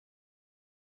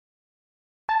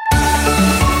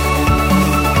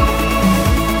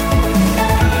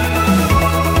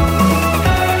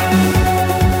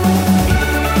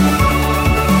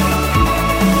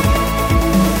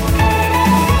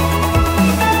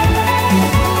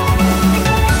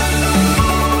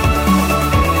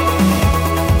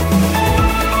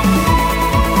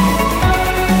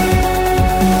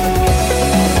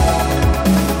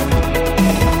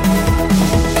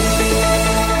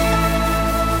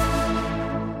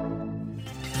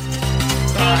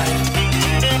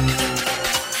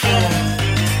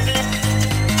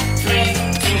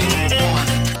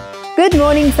Good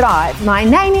morning, Thrive. My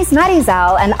name is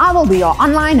Marizal and I will be your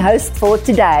online host for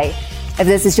today. If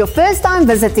this is your first time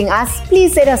visiting us,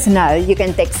 please let us know. You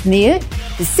can text NEW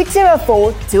to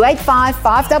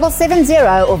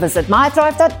 604-285-5770 or visit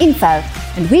mythrive.info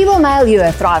and we will mail you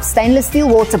a Thrive stainless steel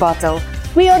water bottle.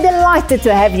 We are delighted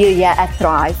to have you here at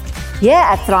Thrive. Here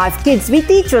at Thrive Kids, we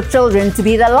teach your children to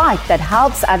be the light that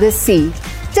helps others see.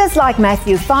 Just like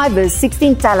Matthew 5 verse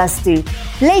 16 tells us to,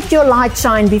 let your light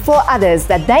shine before others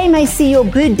that they may see your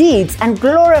good deeds and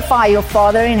glorify your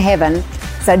Father in heaven.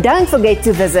 So don't forget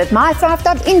to visit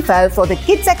mythrive.info for the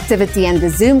kids activity and the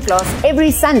Zoom class every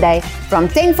Sunday from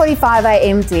 10:45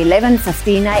 a.m. to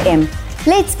 11:15 a.m.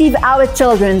 Let's give our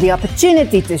children the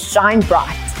opportunity to shine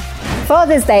bright.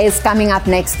 Father's Day is coming up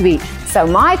next week. So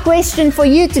my question for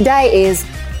you today is,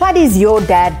 what is your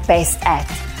dad best at?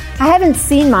 I haven't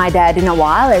seen my dad in a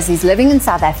while as he's living in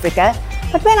South Africa,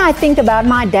 but when I think about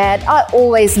my dad, I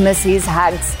always miss his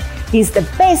hugs. He's the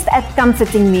best at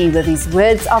comforting me with his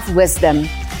words of wisdom.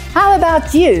 How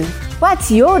about you? What's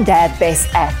your dad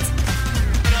best at?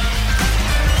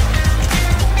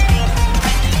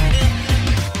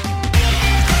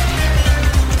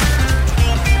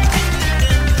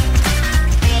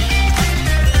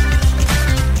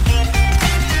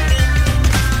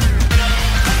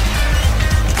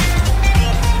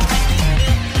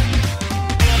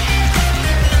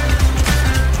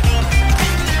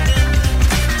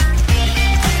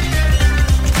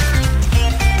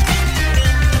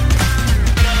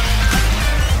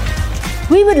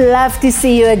 We would love to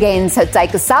see you again, so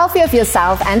take a selfie of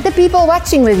yourself and the people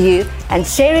watching with you and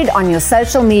share it on your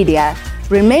social media.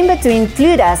 Remember to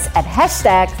include us at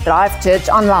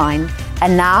 #ThriveChurchOnline.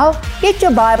 And now, get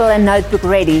your Bible and notebook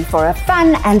ready for a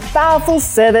fun and powerful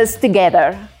service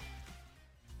together.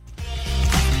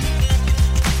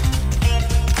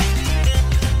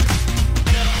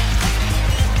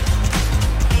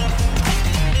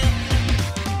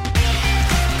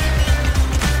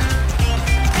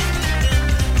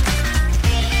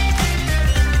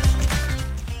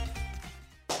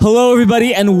 Hello,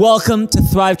 everybody, and welcome to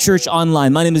Thrive Church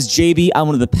Online. My name is JB. I'm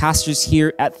one of the pastors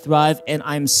here at Thrive, and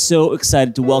I'm so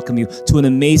excited to welcome you to an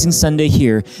amazing Sunday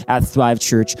here at Thrive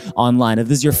Church Online. If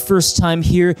this is your first time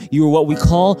here, you are what we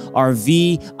call our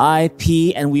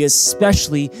VIP, and we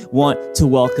especially want to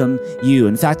welcome you.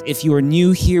 In fact, if you are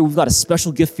new here, we've got a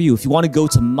special gift for you. If you want to go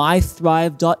to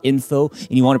mythrive.info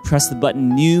and you want to press the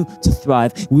button New to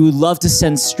Thrive, we would love to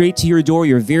send straight to your door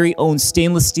your very own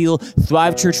stainless steel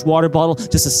Thrive Church water bottle,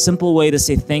 just a simple way to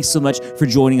say thanks so much for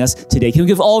joining us today. Can we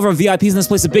give all of our VIPs in this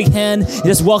place a big hand and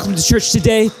just welcome to church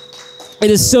today?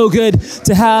 It is so good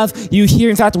to have you here.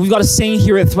 In fact, we've got a saying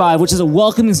here at Thrive, which is a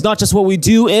welcome is not just what we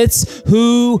do, it's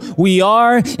who we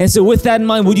are. And so with that in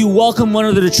mind, would you welcome one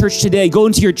another to church today? Go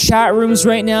into your chat rooms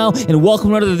right now and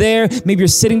welcome one another there. Maybe you're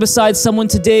sitting beside someone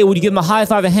today. Would you give them a high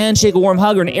five, a handshake, a warm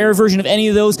hug, or an air version of any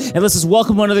of those? And let's just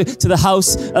welcome one another to the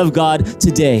house of God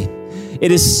today.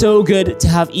 It is so good to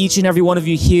have each and every one of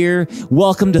you here.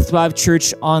 Welcome to Thrive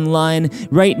Church Online.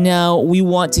 Right now, we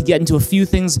want to get into a few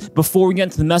things before we get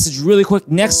into the message really quick.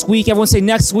 Next week, everyone say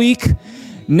next week.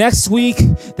 Next week,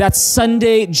 that's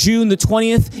Sunday, June the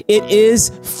 20th, it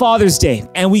is Father's Day.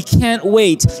 And we can't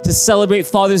wait to celebrate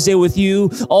Father's Day with you.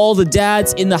 All the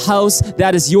dads in the house,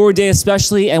 that is your day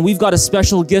especially. And we've got a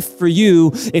special gift for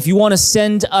you. If you want to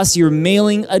send us your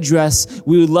mailing address,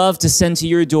 we would love to send to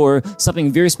your door something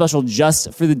very special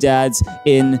just for the dads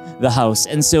in the house.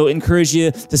 And so encourage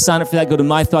you to sign up for that. Go to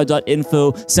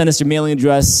mythrive.info, send us your mailing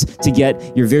address to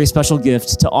get your very special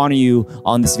gift to honor you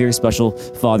on this very special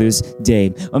Father's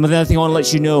Day. Another thing I want to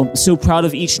let you know, I'm so proud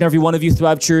of each and every one of you,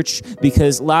 Thrive Church,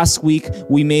 because last week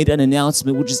we made an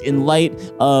announcement, which is in light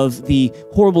of the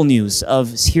horrible news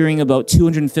of hearing about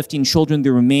 215 children,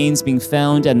 their remains being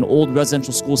found at an old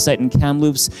residential school site in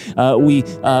Kamloops. We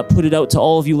put it out to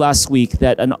all of you last week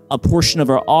that a portion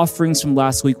of our offerings from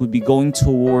last week would be going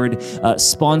toward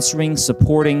sponsoring,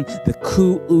 supporting the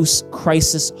Ku'us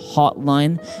Crisis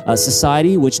Hotline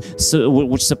Society, which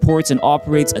supports and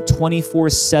operates a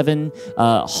 24/7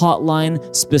 hotline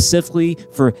specifically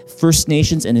for First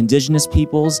Nations and Indigenous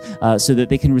peoples so that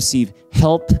they can receive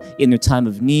help in their time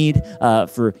of need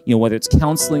for, whether it's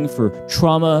counseling for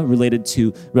trauma related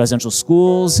to residential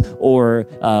schools or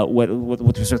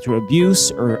with respect to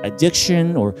abuse or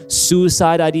addiction or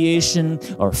suicide ideation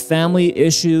or family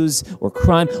issues or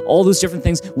crime, all those different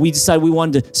things. We decided we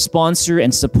wanted to sponsor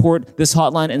and support this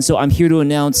hotline. And so I'm here to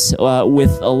announce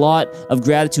with a lot of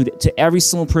gratitude to every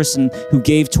single person who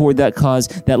gave toward that cause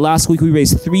that last week we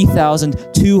raised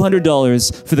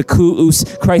 $3,200 for the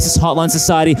Ku'us Crisis Hotline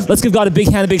Society. Let's give God a big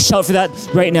hand, a big shout for that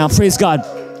right now. Praise God.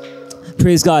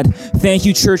 Praise God. Thank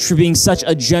you, church, for being such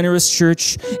a generous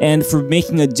church and for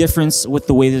making a difference with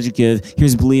the way that you give.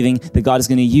 Here's believing that God is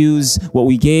going to use what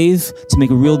we gave to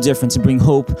make a real difference and bring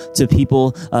hope to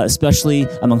people, especially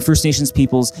among First Nations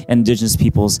peoples and Indigenous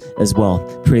peoples as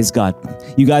well. Praise God.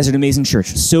 You guys are an amazing church.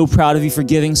 So proud of you for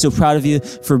giving. So proud of you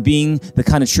for being the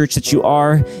kind of church that you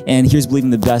are. And here's believing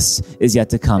the best is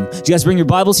yet to come. Do you guys bring your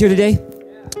Bibles here today?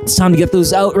 It's time to get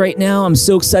those out right now. I'm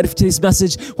so excited for today's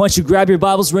message. Why don't you grab your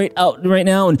Bibles right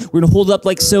now, and we're going to hold it up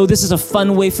like so. This is a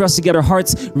fun way for us to get our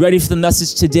hearts ready for the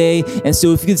message today. And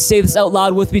so if you could say this out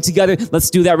loud with me together, let's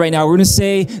do that right now. We're going to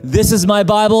say, this is my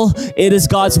Bible. It is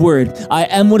God's word. I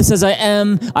am what it says I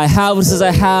am. I have what it says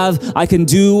I have. I can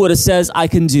do what it says I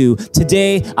can do.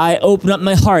 Today, I open up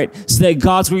my heart so that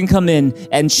God's word can come in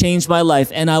and change my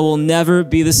life, and I will never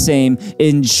be the same.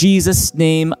 In Jesus'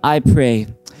 name, I pray.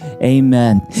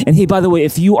 Amen. And hey, by the way,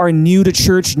 if you are new to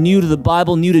church, new to the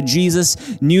Bible, new to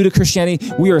Jesus, new to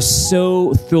Christianity, we are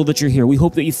so thrilled that you're here. We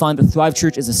hope that you find that Thrive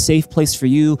Church is a safe place for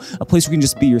you, a place where you can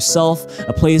just be yourself,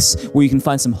 a place where you can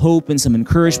find some hope and some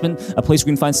encouragement, a place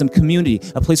where you can find some community,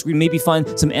 a place where you can maybe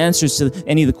find some answers to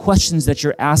any of the questions that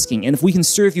you're asking. And if we can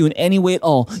serve you in any way at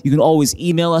all, you can always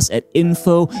email us at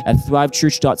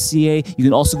info@thrivechurch.ca. You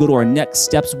can also go to our Next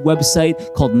Steps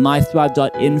website called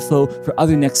mythrive.info for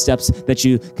other next steps that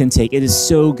you can take. It is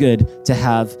so good to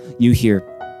have you here.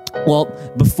 Well,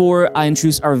 before I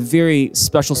introduce our very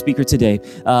special speaker today,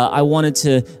 I wanted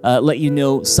to let you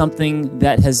know something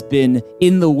that has been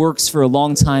in the works for a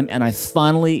long time, and I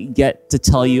finally get to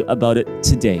tell you about it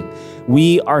today.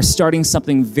 We are starting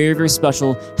something very, very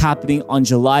special happening on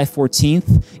July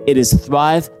 14th. It is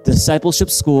Thrive Discipleship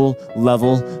School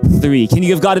Level 3. Can you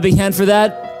give God a big hand for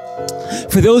that?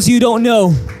 For those of you who don't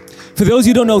know,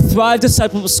 Thrive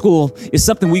Discipleship School is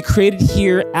something we created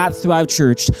here at Thrive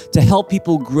Church to help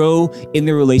people grow in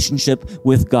their relationship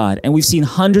with God. And we've seen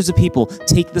hundreds of people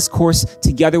take this course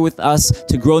together with us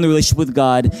to grow in their relationship with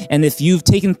God. And if you've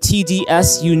taken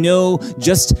TDS, you know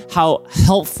just how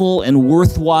helpful and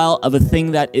worthwhile of a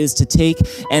thing that is to take.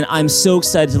 And I'm so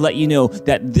excited to let you know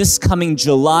that this coming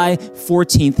July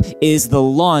 14th is the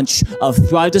launch of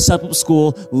Thrive Discipleship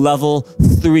School Level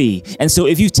 3. And so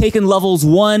if you've taken levels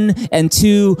 1 and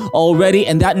 2 already,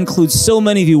 and that includes so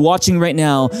many of you watching right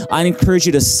now, I encourage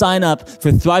you to sign up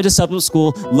for Thrive Discipleship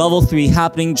School Level 3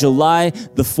 happening July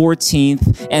the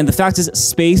 14th. And the fact is,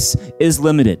 space is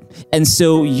limited. And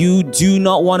so you do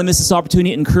not want to miss this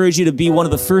opportunity. I encourage you to be one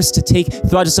of the first to take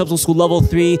Thrive Discipleship School Level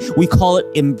 3. We call it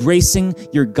Embracing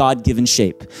Your God-Given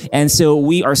Shape. And so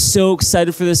we are so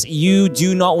excited for this. You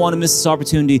do not want to miss this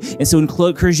opportunity. And so I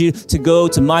encourage you to go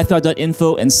to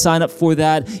mythrive.info and sign up for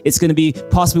that. It's going to be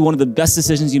possibly one of the best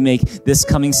decisions you make this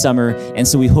coming summer. And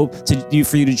so we hope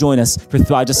for you to join us for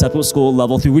Thrive Discipleship School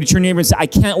Level 3. Would you turn to your neighbor and say, I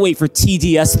can't wait for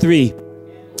TDS 3.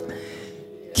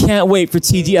 Can't wait for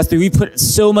TDS 3. We put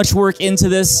so much work into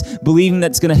this, believing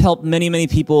that it's going to help many, many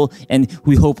people, and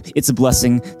we hope it's a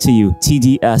blessing to you.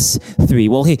 TDS 3.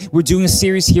 Well, hey, we're doing a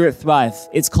series here at Thrive.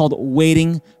 It's called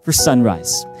Waiting for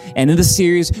Sunrise. And in this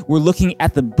series, we're looking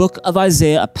at the book of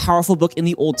Isaiah, a powerful book in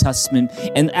the Old Testament,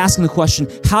 and asking the question,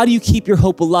 how do you keep your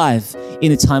hope alive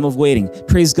in a time of waiting?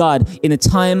 Praise God. In a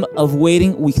time of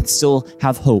waiting, we can still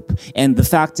have hope. And the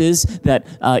fact is that,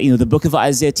 the book of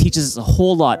Isaiah teaches us a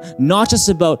whole lot, not just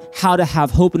about how to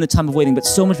have hope in a time of waiting, but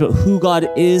so much about who God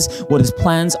is, what his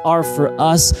plans are for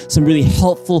us, some really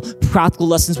helpful, practical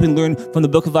lessons we learn from the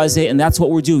book of Isaiah, and that's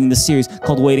what we're doing in this series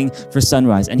called Waiting for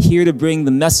Sunrise. And here to bring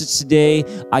the message today,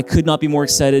 I could not be more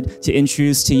excited to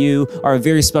introduce to you our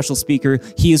very special speaker.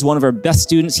 He is one of our best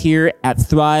students here at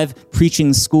Thrive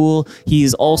Preaching School. He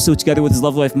is also, together with his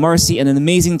lovely wife, Marcy, and an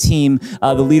amazing team,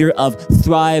 the leader of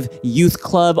Thrive Youth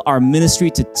Club, our ministry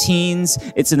to teens.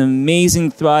 It's an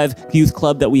amazing Thrive Youth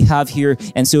Club that we have here.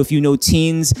 And so if you know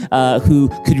teens who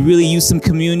could really use some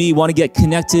community, want to get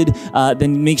connected,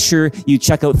 then make sure you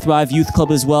check out Thrive Youth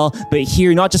Club as well. But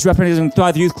here, not just representing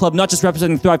Thrive Youth Club, not just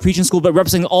representing Thrive Preaching School, but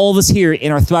representing all of us here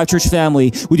in our Thrive Church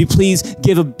family, would you please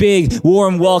give a big,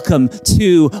 warm welcome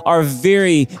to our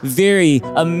very, very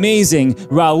amazing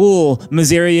Raul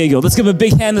Mazariego. Let's give him a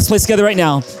big hand. Let's play together right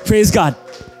now. Praise God.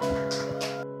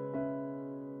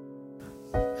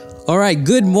 All right,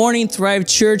 good morning, Thrive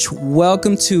Church.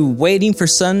 Welcome to Waiting for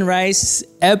Sunrise.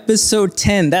 episode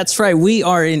 10. That's right. We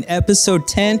are in episode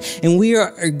 10, and we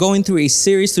are going through a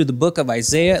series through the book of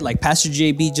Isaiah, like Pastor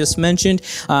JB just mentioned.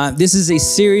 This is a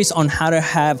series on how to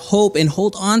have hope and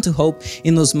hold on to hope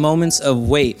in those moments of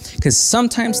wait, because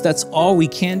sometimes that's all we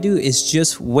can do is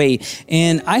just wait.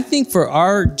 And I think for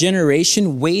our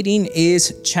generation, waiting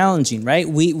is challenging, right?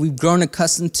 We've grown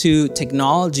accustomed to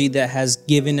technology that has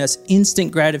given us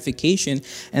instant gratification,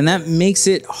 and that makes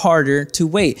it harder to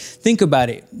wait. Think about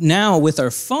it. Now with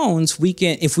our phones, we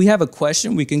can, if we have a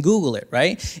question, we can Google it,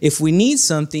 right? If we need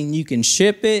something, you can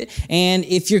ship it. And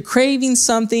if you're craving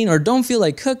something or don't feel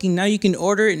like cooking, now you can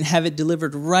order it and have it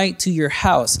delivered right to your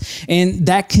house. And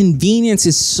that convenience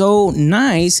is so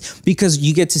nice because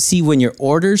you get to see when your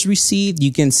order's received.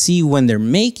 You can see when they're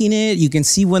making it. You can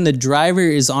see when the driver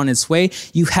is on its way.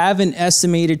 You have an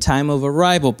estimated time of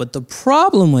arrival. But the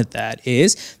problem with that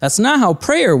is that's not how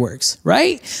prayer works,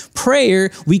 right?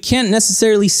 Prayer, we can't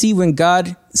necessarily see when God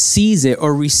sees it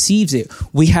or receives it.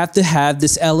 We have to have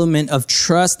this element of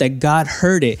trust that God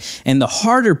heard it. And the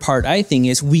harder part, I think,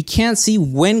 is we can't see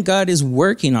when God is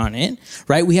working on it,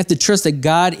 right? We have to trust that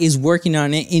God is working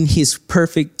on it in his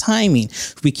perfect timing.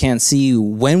 We can't see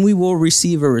when we will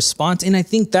receive a response. And I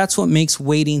think that's what makes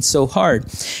waiting so hard.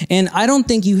 And I don't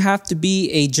think you have to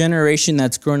be a generation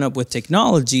that's grown up with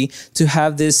technology to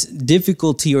have this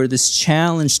difficulty or this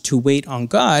challenge to wait on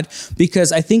God,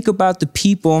 because I think about the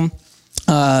people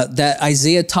that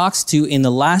Isaiah talks to in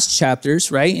the last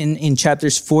chapters, right? In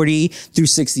chapters 40 through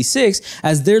 66,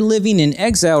 as they're living in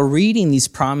exile, reading these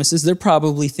promises, they're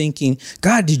probably thinking,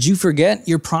 God, did you forget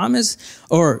your promise?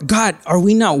 Or God, are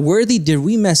we not worthy? Did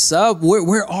we mess up?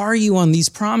 Where are you on these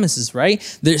promises, right?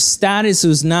 Their status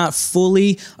was not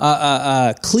fully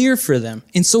clear for them.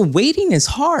 And so waiting is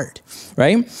hard,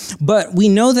 right? But we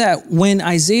know that when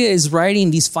Isaiah is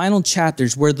writing these final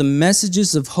chapters where the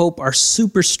messages of hope are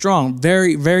super strong,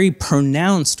 very, very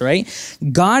pronounced, right?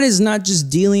 God is not just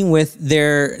dealing with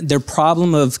their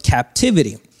problem of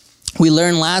captivity. We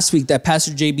learned last week that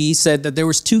Pastor JB said that there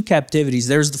was two captivities.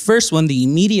 There's the first one, the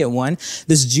immediate one,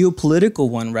 this geopolitical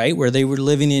one, right? Where they were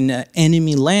living in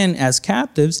enemy land as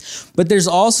captives. But there's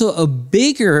also a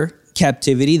bigger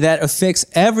captivity that affects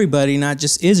everybody, not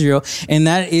just Israel. And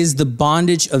that is the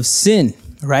bondage of sin.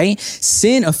 Right?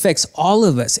 Sin affects all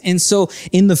of us. And so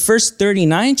in the first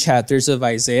 39 chapters of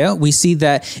Isaiah, we see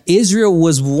that Israel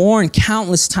was warned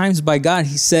countless times by God.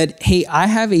 He said, hey, I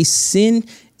have a sin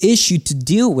issue to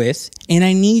deal with, and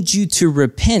I need you to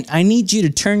repent. I need you to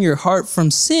turn your heart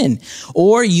from sin,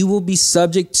 or you will be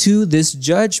subject to this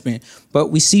judgment. But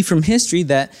we see from history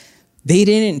that they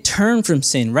didn't turn from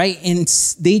sin, right? And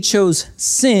they chose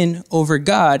sin over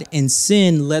God, and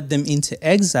sin led them into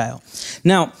exile.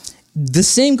 Now, the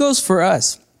same goes for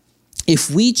us.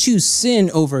 If we choose sin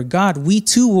over God, we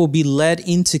too will be led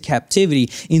into captivity,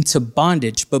 into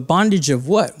bondage. But bondage of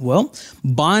what? Well,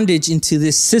 bondage into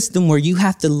this system where you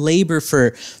have to labor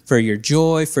for your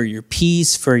joy, for your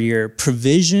peace, for your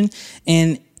provision.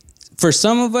 And for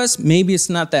some of us, maybe it's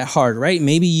not that hard, right?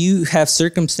 Maybe you have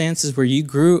circumstances where you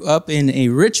grew up in a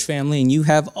rich family and you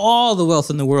have all the wealth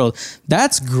in the world.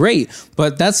 That's great,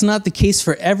 but that's not the case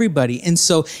for everybody. And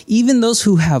so even those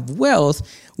who have wealth,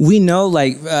 we know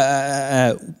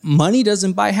money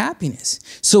doesn't buy happiness.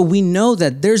 So we know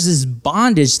that there's this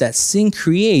bondage that sin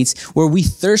creates where we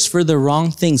thirst for the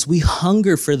wrong things. We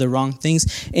hunger for the wrong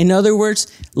things. In other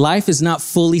words, life is not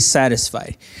fully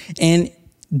satisfied. And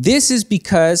this is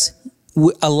because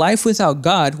a life without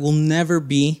God will never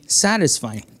be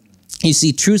satisfying. You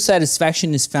see, true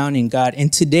satisfaction is found in God.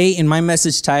 And today in my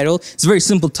message title, it's a very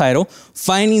simple title,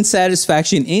 Finding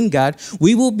Satisfaction in God,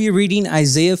 we will be reading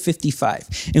Isaiah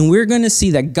 55. And we're going to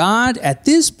see that God at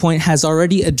this point has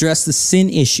already addressed the sin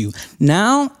issue.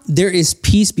 Now there is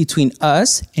peace between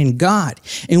us and God.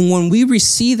 And when we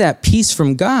receive that peace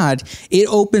from God, it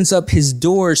opens up his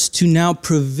doors to now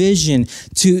provision,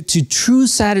 to true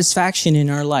satisfaction in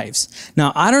our lives.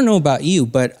 Now, I don't know about you,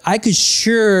 but I could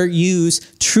sure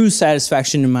use true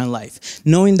satisfaction in my life,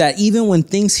 knowing that even when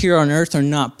things here on earth are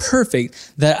not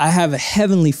perfect, that I have a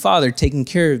heavenly Father taking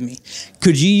care of me.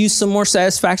 Could you use some more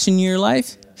satisfaction in your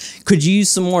life? Could you use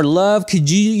some more love? Could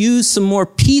you use some more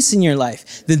peace in your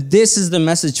life? That this is the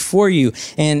message for you.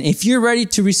 And if you're ready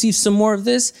to receive some more of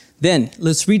this, then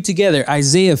let's read together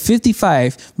Isaiah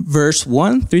 55, verse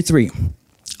 1 through 3.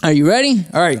 Are you ready?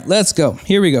 All right, let's go.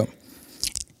 Here we go.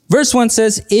 Verse 1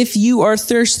 says, if you are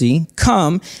thirsty,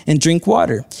 come and drink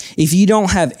water. If you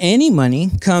don't have any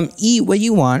money, come eat what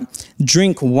you want,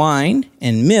 drink wine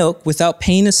and milk without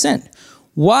paying a cent.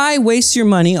 Why waste your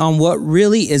money on what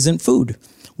really isn't food?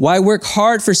 Why work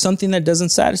hard for something that doesn't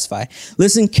satisfy?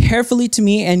 Listen carefully to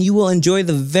me and you will enjoy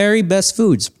the very best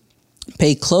foods.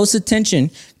 Pay close attention,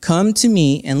 come to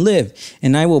me and live,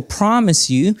 and I will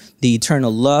promise you the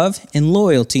eternal love and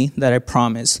loyalty that I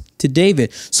promised to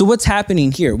David. So what's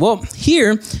happening here? Well,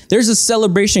 here, there's a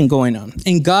celebration going on,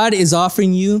 and God is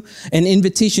offering you an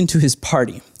invitation to his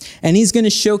party, and he's going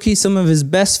to showcase some of his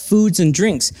best foods and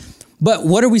drinks. But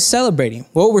what are we celebrating?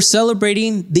 Well, we're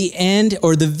celebrating the end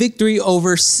or the victory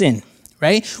over sin.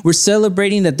 Right? We're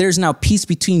celebrating that there's now peace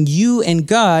between you and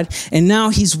God. And now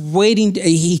he's waiting.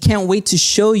 He can't wait to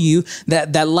show you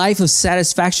that life of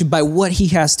satisfaction by what he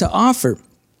has to offer.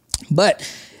 But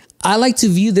I like to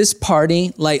view this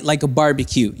party like a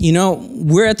barbecue. You know,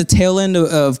 we're at the tail end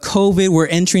of COVID. We're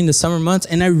entering the summer months.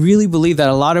 And I really believe that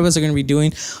a lot of us are going to be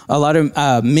doing a lot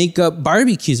of makeup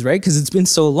barbecues, right? Because it's been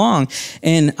so long.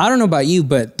 And I don't know about you,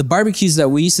 but the barbecues that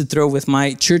we used to throw with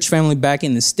my church family back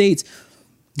in the States,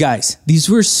 guys, these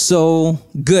were so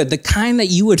good. The kind that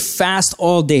you would fast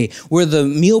all day, where the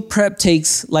meal prep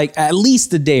takes like at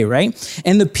least a day, right?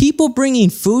 And the people bringing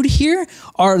food here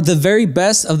are the very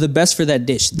best of the best for that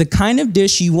dish. The kind of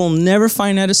dish you will never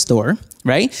find at a store,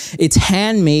 right? It's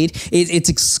handmade, it's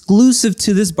exclusive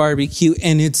to this barbecue,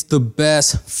 and it's the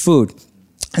best food.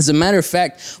 As a matter of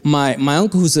fact, my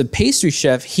uncle, who's a pastry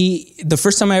chef, the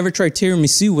first time I ever tried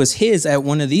tiramisu was his at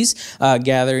one of these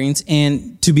gatherings.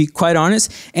 And to be quite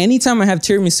honest, anytime I have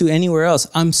tiramisu anywhere else,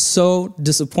 I'm so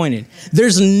disappointed.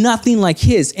 There's nothing like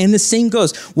his. And the same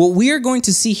goes. What we are going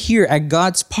to see here at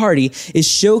God's party is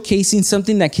showcasing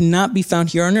something that cannot be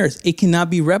found here on earth. It cannot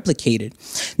be replicated.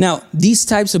 Now, these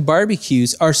types of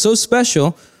barbecues are so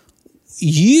special.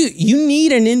 You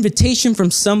need an invitation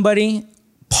from somebody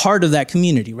part of that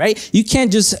community, right? You can't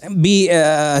just be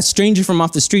a stranger from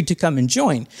off the street to come and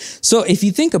join. So if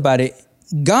you think about it,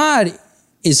 God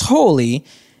is holy,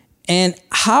 and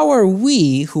how are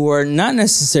we, who are not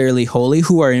necessarily holy,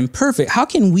 who are imperfect, how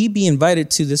can we be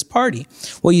invited to this party?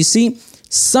 Well, you see,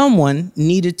 someone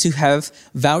needed to have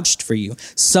vouched for you.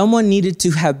 Someone needed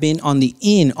to have been on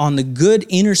the good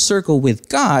inner circle with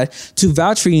God to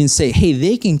vouch for you and say, hey,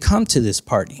 they can come to this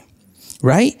party,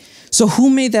 right? So who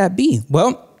may that be?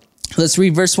 Well, let's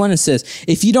read verse 1. It says,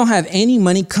 if you don't have any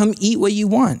money, come eat what you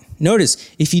want.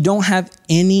 Notice, if you don't have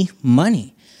any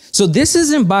money. So this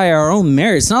isn't by our own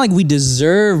merit. It's not like we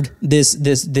deserved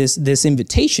this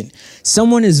invitation.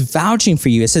 Someone is vouching for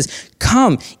you. It says,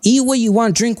 come, eat what you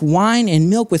want, drink wine and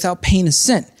milk without paying a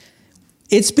cent.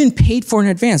 It's been paid for in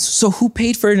advance. So who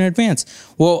paid for it in advance?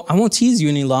 Well, I won't tease you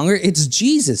any longer. It's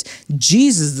Jesus.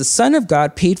 Jesus, the Son of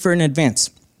God, paid for in advance.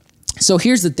 So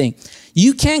here's the thing.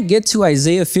 You can't get to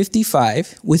Isaiah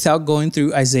 55 without going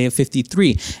through Isaiah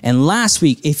 53. And last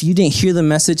week, if you didn't hear the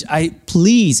message,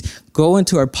 please go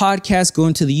into our podcast, go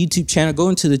into the YouTube channel, go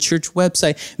into the church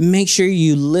website. Make sure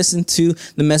you listen to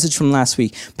the message from last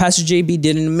week. Pastor JB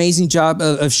did an amazing job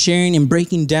of sharing and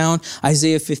breaking down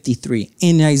Isaiah 53.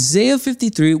 In Isaiah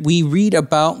 53, we read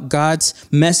about God's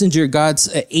messenger,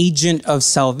 God's agent of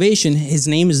salvation. His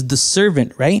name is the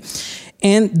servant, right?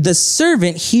 And the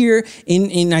servant here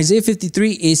in Isaiah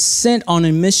 53 is sent on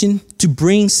a mission to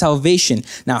bring salvation.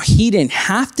 Now, he didn't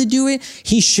have to do it.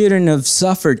 He shouldn't have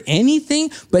suffered anything,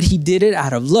 but he did it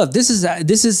out of love. This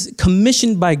is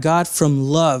commissioned by God from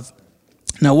love.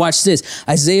 Now watch this.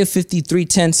 Isaiah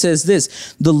 53:10 says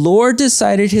this, the Lord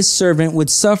decided his servant would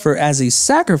suffer as a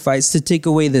sacrifice to take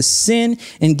away the sin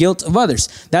and guilt of others.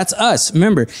 That's us.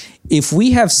 Remember, if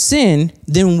we have sin,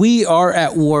 then we are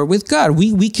at war with God.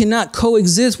 We cannot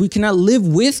coexist. We cannot live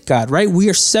with God, right? We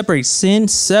are separate. Sin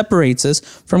separates us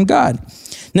from God.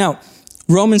 Now,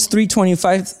 Romans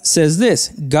 3:25 says this,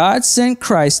 God sent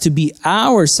Christ to be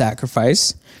our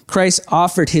sacrifice. Christ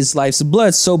offered his life's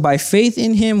blood, so by faith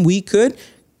in him, we could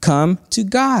come to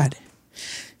God.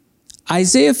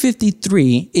 Isaiah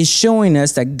 53 is showing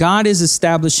us that God is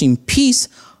establishing peace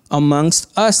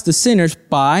amongst us, the sinners,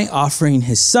 by offering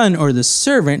his son or the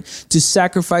servant to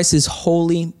sacrifice his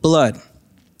holy blood.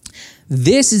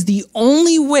 This is the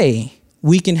only way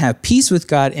we can have peace with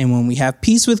God. And when we have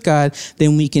peace with God,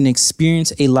 then we can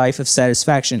experience a life of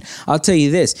satisfaction. I'll tell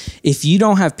you this, if you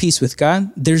don't have peace with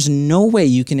God, there's no way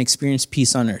you can experience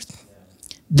peace on earth.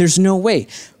 There's no way.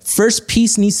 First,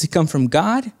 peace needs to come from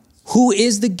God, who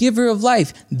is the giver of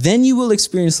life. Then you will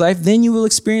experience life. Then you will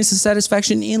experience the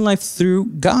satisfaction in life through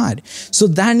God. So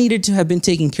that needed to have been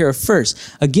taken care of first.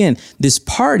 Again, this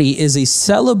party is a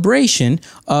celebration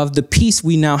of the peace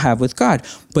we now have with God.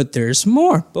 But there's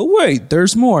more. But wait,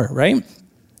 there's more, right?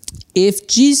 If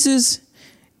Jesus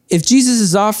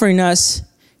is offering us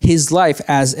his life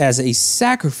as a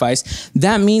sacrifice,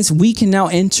 that means we can now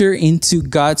enter into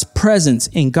God's presence,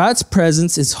 and God's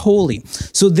presence is holy.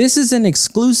 So this is an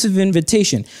exclusive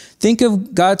invitation. Think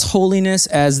of God's holiness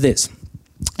as this.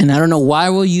 And I don't know why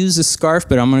we'll use a scarf,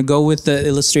 but I'm going to go with the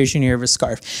illustration here of a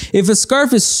scarf. If a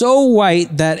scarf is so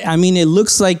white that, it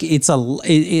looks like it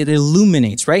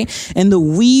illuminates, right? And the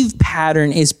weave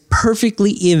pattern is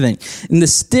perfectly even. And the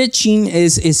stitching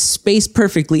is spaced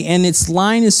perfectly. And its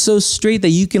line is so straight that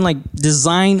you can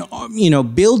design,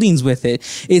 buildings with it.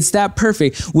 It's that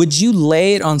perfect. Would you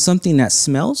lay it on something that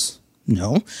smells?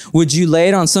 No. Would you lay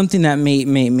it on something that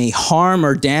may harm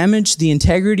or damage the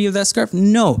integrity of that scarf?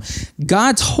 No.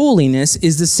 God's holiness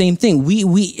is the same thing.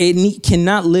 It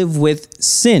cannot live with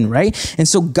sin, right? And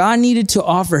so God needed to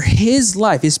offer his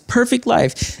life, his perfect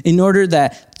life, in order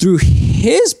that through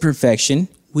his perfection,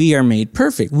 we are made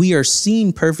perfect. We are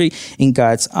seen perfect in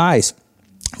God's eyes.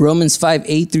 Romans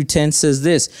 5:8-10 says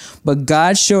this, but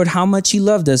God showed how much he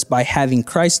loved us by having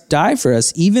Christ die for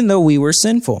us, even though we were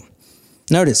sinful.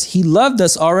 Notice, he loved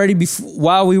us already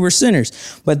while we were sinners.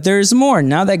 But there's more.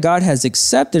 Now that God has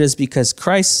accepted us because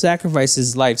Christ sacrificed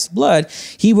his life's blood,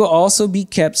 he will also be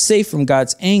kept safe from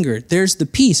God's anger. There's the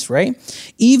peace, right?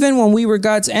 Even when we were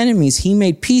God's enemies, he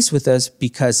made peace with us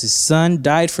because his son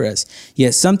died for us.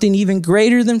 Yet something even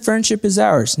greater than friendship is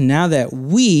ours. Now that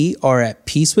we are at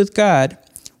peace with God,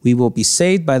 we will be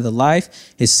saved by the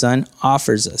life his son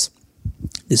offers us.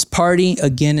 This party,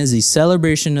 again, is a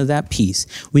celebration of that peace.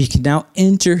 We can now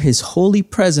enter his holy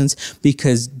presence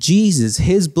because Jesus,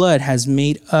 his blood, has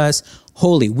made us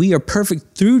holy. We are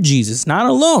perfect through Jesus, not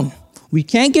alone. We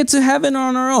can't get to heaven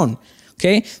on our own.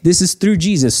 Okay, this is through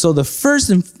Jesus. So the first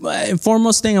and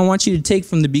foremost thing I want you to take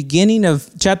from the beginning of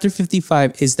chapter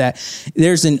 55 is that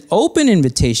there's an open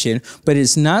invitation, but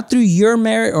it's not through your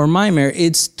merit or my merit.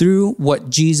 It's through what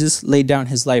Jesus laid down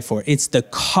his life for. It's the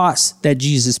cost that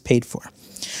Jesus paid for.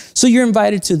 So you're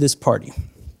invited to this party.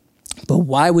 But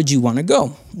why would you want to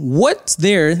go? What's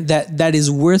there that is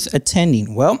worth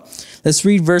attending? Well, let's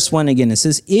read verse 1 again. It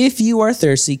says, if you are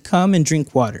thirsty, come and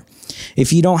drink water.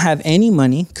 If you don't have any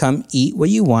money, come eat what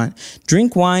you want.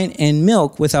 Drink wine and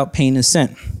milk without paying a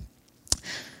cent.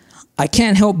 I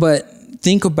can't help but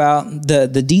think about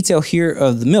the detail here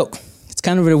of the milk. It's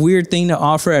kind of a weird thing to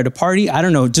offer at a party. I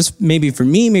don't know, just maybe for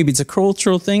me, maybe it's a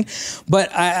cultural thing.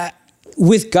 But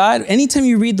with God, anytime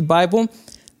you read the Bible,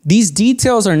 these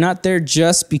details are not there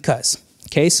just because.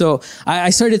 Okay, so I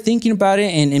started thinking about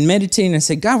it and meditating. I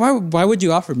said, God, why would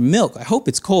you offer milk? I hope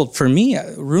it's cold. For me,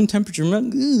 room temperature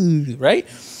milk, right?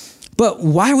 But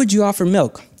why would you offer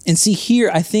milk? And see here,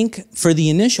 I think for the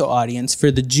initial audience, for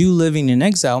the Jew living in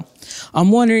exile,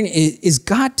 I'm wondering, is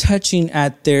God touching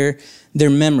at their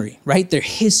memory, right? Their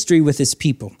history with his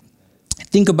people.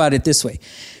 Think about it this way.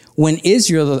 When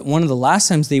Israel, one of the last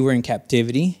times they were in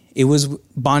captivity, it was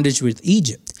bondage with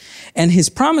Egypt. And his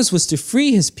promise was to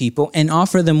free his people and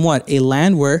offer them what? A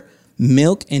land where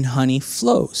milk and honey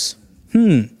flows.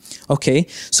 Okay,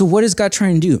 so what is God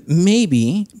trying to do?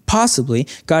 Maybe, possibly,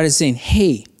 God is saying,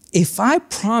 hey, if I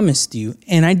promised you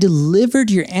and I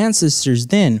delivered your ancestors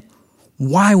then,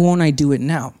 why won't I do it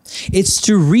now? It's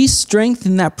to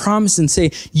re-strengthen that promise and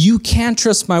say, you can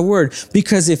trust my word,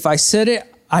 because if I said it,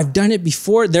 I've done it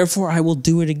before, therefore I will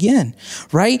do it again,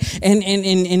 right? And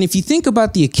if you think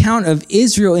about the account of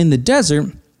Israel in the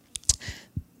desert,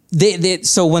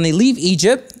 so when they leave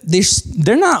Egypt,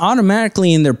 they're not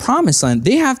automatically in their promised land.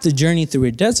 They have to journey through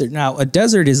a desert. Now, a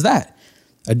desert is that.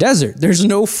 A desert. There's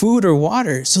no food or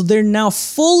water. So they're now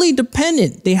fully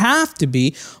dependent. They have to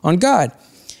be on God.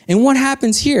 And what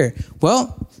happens here?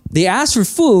 Well, they ask for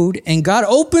food, and God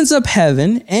opens up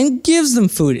heaven and gives them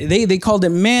food. They called it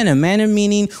manna. Manna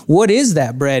meaning, what is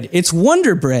that bread? It's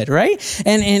wonder bread, right?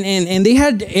 And they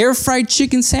had air fried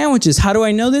chicken sandwiches. How do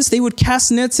I know this? They would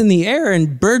cast nets in the air,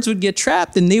 and birds would get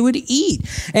trapped, and they would eat.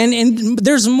 And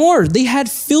there's more. They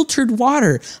had filtered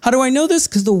water. How do I know this?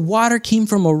 Because the water came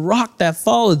from a rock that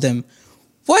followed them.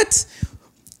 What?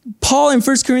 Paul in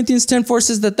 1 Corinthians 10:4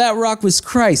 says that rock was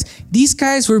Christ. These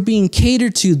guys were being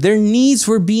catered to. Their needs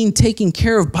were being taken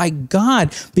care of by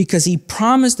God because he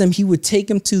promised them he would take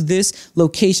them to this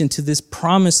location, to this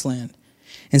promised land.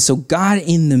 And so God,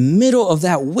 in the middle of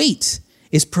that wait,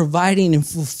 is providing and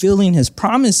fulfilling his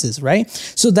promises, right?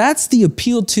 So that's the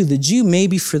appeal to the Jew,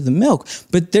 maybe for the milk.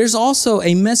 But there's also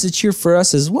a message here for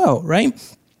us as well, right?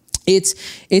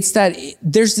 It's that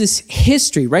there's this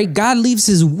history, right? God leaves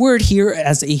his word here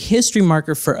as a history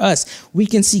marker for us. We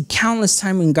can see countless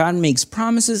times when God makes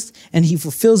promises and he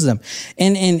fulfills them.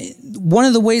 And one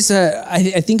of the ways that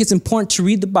I think it's important to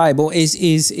read the Bible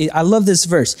is I love this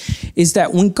verse, is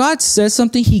that when God says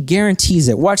something, he guarantees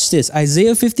it. Watch this,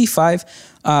 Isaiah 55,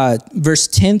 verse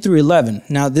 10 through 11.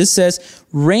 Now this says,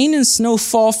 rain and snow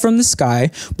fall from the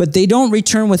sky, but they don't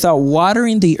return without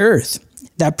watering the earth,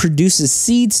 that produces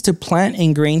seeds to plant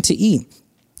and grain to eat.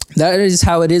 That is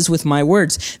how it is with my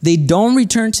words. They don't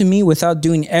return to me without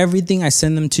doing everything I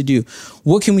send them to do.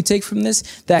 What can we take from this?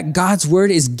 That God's word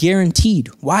is guaranteed.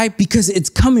 Why? Because it's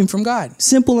coming from God.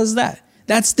 Simple as that.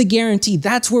 That's the guarantee.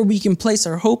 That's where we can place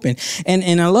our hope in.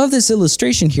 And I love this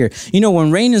illustration here. When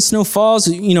rain and snow falls,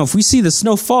 if we see the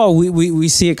snow fall, we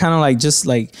see it kind of like just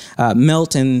like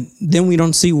melt, and then we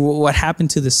don't see what happened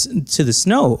to the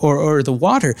snow or the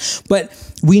water. But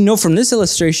we know from this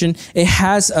illustration, it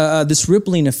has this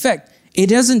rippling effect. It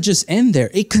doesn't just end there.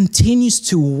 It continues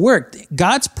to work.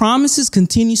 God's promises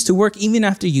continues to work even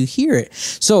after you hear it.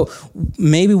 So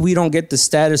maybe we don't get the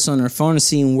status on our phone of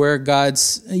seeing where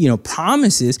God's,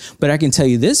 promises, but I can tell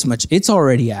you this much. It's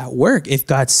already at work. If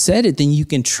God said it, then you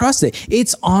can trust it.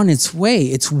 It's on its way.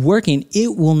 It's working.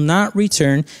 It will not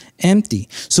return empty.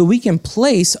 So we can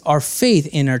place our faith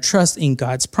and our trust in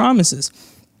God's promises.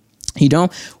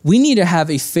 We need to have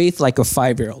a faith like a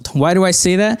 5-year-old. Why do I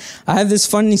say that? I have this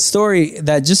funny story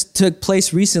that just took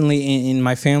place recently in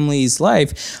my family's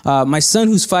life. My son,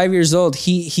 who's 5 years old,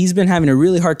 he's been having a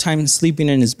really hard time sleeping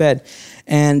in his bed.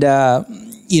 And,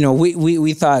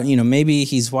 we thought, maybe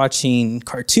he's watching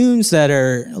cartoons that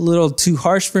are a little too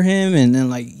harsh for him. And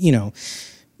then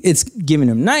it's giving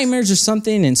him nightmares or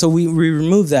something. And so we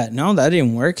removed that. No, that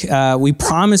didn't work. We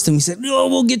promised him, we said, no,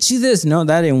 we'll get you this. No,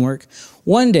 that didn't work.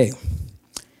 One day,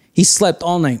 he slept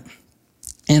all night.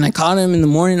 And I caught him in the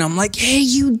morning. I'm like, hey,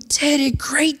 you did a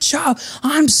great job.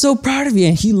 I'm so proud of you.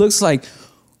 And he looks like,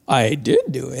 I did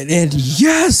do it. And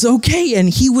yes, okay. And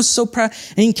he was so proud.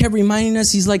 And he kept reminding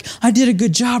us, he's like, I did a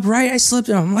good job, right? I slept.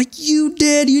 And I'm like, you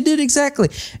did exactly.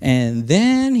 And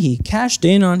then he cashed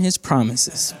in on his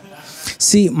promises.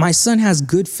 See, my son has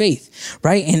good faith,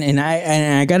 right? And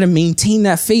I got to maintain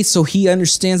that faith so he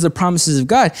understands the promises of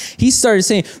God. He started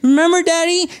saying, remember,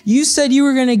 Daddy, you said you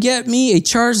were going to get me a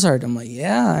Charizard. I'm like,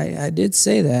 yeah, I did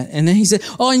say that. And then he said,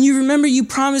 oh, and you remember you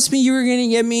promised me you were going to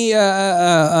get me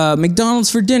McDonald's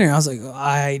for dinner. I was like, oh,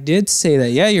 I did say that.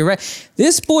 Yeah, you're right.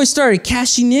 This boy started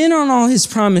cashing in on all his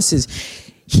promises.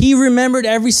 He remembered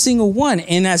every single one.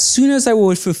 And as soon as I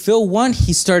would fulfill one,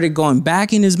 he started going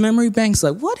back in his memory banks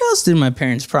like, what else did my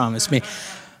parents promise me?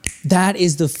 That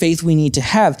is the faith we need to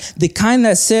have. The kind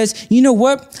that says, you know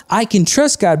what? I can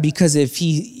trust God because if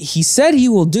he said he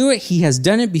will do it, he has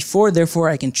done it before, therefore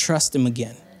I can trust him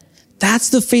again. That's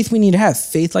the faith we need to have.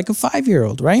 Faith like a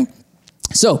 5-year-old, right?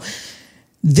 So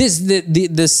this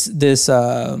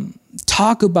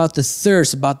talk about the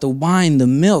thirst, about the wine, the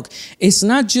milk. It's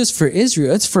not just for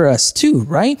Israel. It's for us too,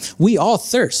 right? We all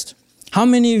thirst. How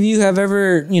many of you have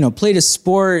ever, played a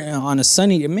sport on a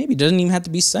sunny, maybe it doesn't even have to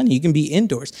be sunny. You can be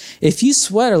indoors. If you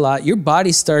sweat a lot, your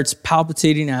body starts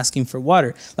palpitating, asking for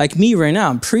water. Like me right now,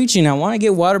 I'm preaching. I want to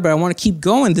get water, but I want to keep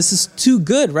going. This is too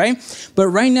good, right? But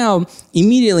right now,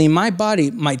 immediately in my body,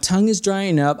 my tongue is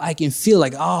drying up. I can feel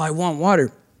like, oh, I want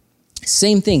water.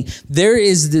 Same thing. There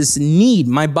is this need.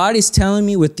 My body's telling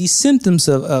me with these symptoms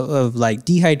of like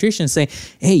dehydration, saying,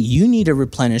 hey, you need to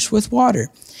replenish with water.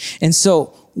 And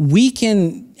so we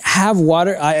can have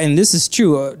water. And this is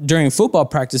true during football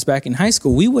practice back in high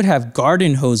school. We would have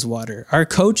garden hose water. Our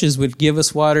coaches would give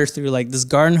us water through like this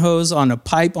garden hose on a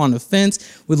pipe on a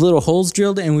fence with little holes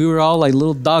drilled. And we were all like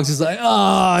little dogs. It's like,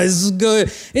 oh, this is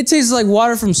good. It tastes like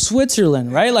water from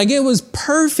Switzerland, right? Like it was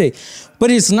perfect,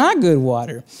 but it's not good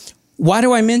water. Why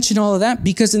do I mention all of that?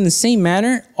 Because in the same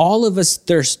manner, all of us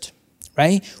thirst,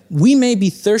 right? We may be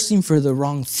thirsting for the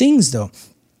wrong things though.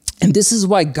 And this is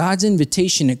why God's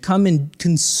invitation to come and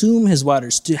consume his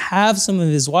waters, to have some of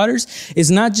his waters,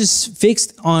 is not just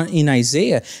fixed in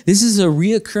Isaiah. This is a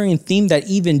reoccurring theme that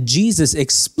even Jesus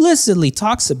explicitly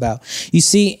talks about. You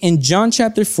see, in John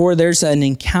chapter 4, there's an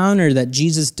encounter that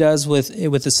Jesus does with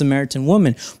a Samaritan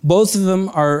woman. Both of them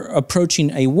are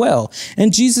approaching a well.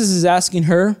 And Jesus is asking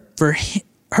her for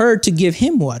her to give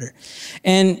him water.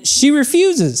 And she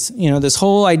refuses. This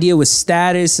whole idea with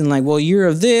status and like, well, you're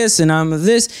of this and I'm of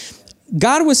this.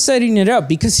 God was setting it up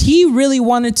because he really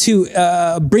wanted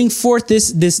to bring forth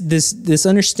this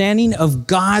understanding of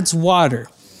God's water.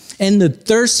 and the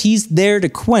thirst he's there to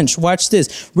quench. Watch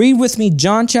this. Read with me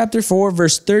John chapter 4,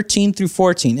 verse 13 through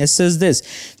 14. It says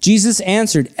this, Jesus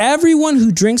answered, everyone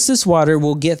who drinks this water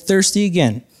will get thirsty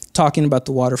again. Talking about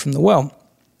the water from the well.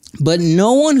 But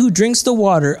no one who drinks the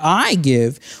water I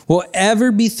give will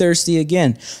ever be thirsty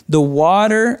again. The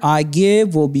water I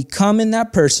give will become in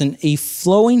that person a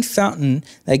flowing fountain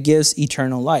that gives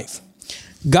eternal life.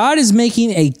 God is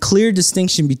making a clear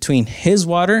distinction between his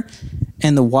water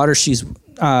and the water she's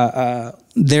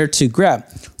there to grab.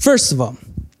 First of all,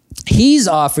 he's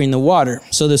offering the water.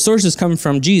 So the source is coming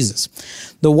from Jesus.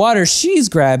 The water she's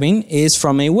grabbing is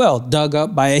from a well dug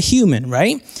up by a human,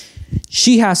 right?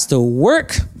 She has to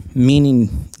work,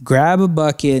 meaning grab a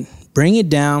bucket, bring it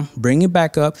down, bring it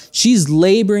back up. She's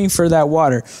laboring for that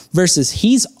water versus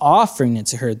he's offering it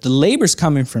to her. The labor's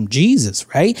coming from Jesus,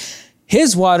 right?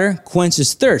 His water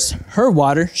quenches thirst. Her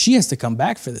water, she has to come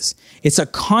back for this. It's a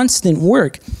constant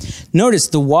work. Notice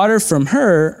the water from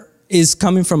her is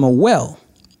coming from a well.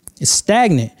 It's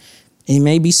stagnant. It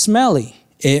may be smelly.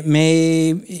 It may,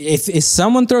 if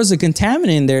someone throws a contaminant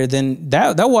in there, then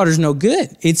that water's no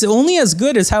good. It's only as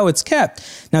good as how it's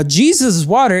kept. Now, Jesus'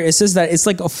 water, it says that it's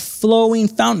like a flowing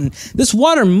fountain. This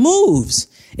water moves.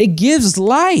 It gives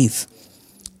life.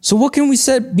 So what can be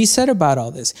said about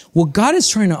all this? What God is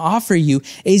trying to offer you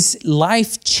is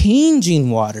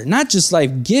life-changing water, not just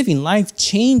life-giving,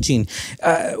 life-changing.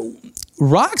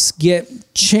 Rocks get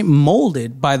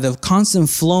molded by the constant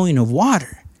flowing of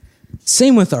water.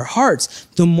 Same with our hearts.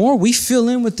 The more we fill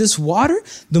in with this water,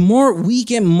 the more we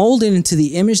get molded into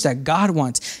the image that God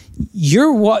wants.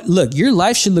 Your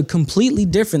life should look completely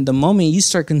different the moment you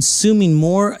start consuming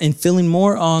more and filling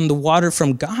more on the water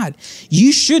from God.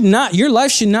 Your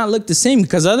life should not look the same,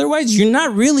 because otherwise you're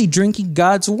not really drinking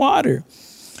God's water.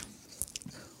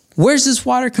 Where's this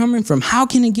water coming from? How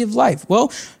can it give life?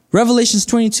 Well, Revelations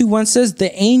 22:1 says,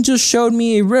 the angel showed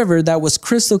me a river that was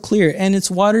crystal clear, and its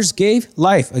waters gave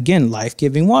life. Again,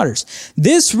 life-giving waters.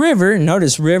 This river,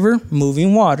 notice river,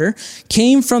 moving water,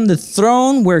 came from the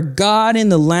throne where God and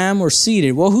the Lamb were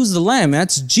seated. Well, who's the Lamb?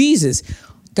 That's Jesus.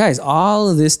 Guys, all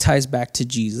of this ties back to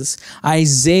Jesus.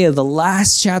 Isaiah, the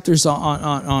last chapters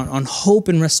on hope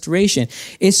and restoration.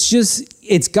 It's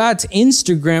God's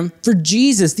Instagram for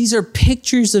Jesus. These are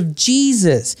pictures of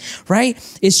Jesus, right?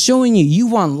 It's showing you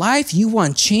want life, you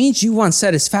want change, you want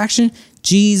satisfaction.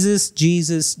 Jesus,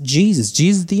 Jesus, Jesus.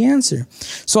 Jesus the answer.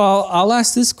 So I'll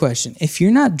ask this question. If you're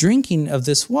not drinking of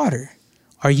this water,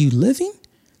 are you living?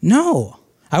 No.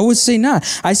 I would say not.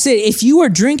 I say if you are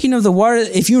drinking of the water,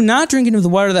 if you're not drinking of the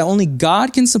water that only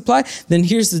God can supply, then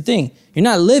here's the thing. You're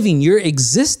not living, you're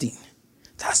existing.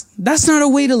 That's not a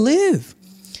way to live.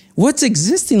 What's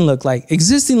existing look like?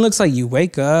 Existing looks like you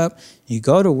wake up, you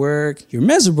go to work, you're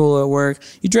miserable at work,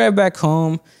 you drive back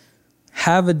home,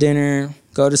 have a dinner,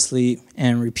 go to sleep,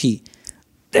 and repeat.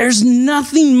 There's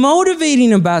nothing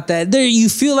motivating about that. You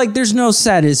feel like there's no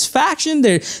satisfaction,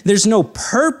 there's no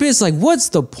purpose. Like, what's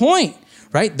the point?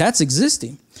 Right? That's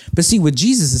existing. But see, with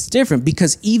Jesus, it's different,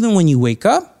 because even when you wake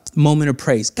up, moment of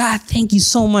praise. God, thank you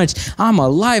so much. I'm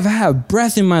alive. I have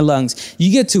breath in my lungs.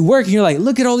 You get to work and you're like,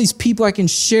 look at all these people I can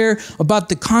share about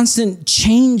the constant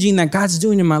changing that God's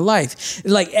doing in my life.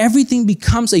 Like everything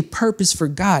becomes a purpose for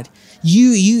God.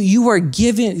 You are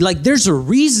given, like there's a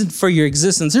reason for your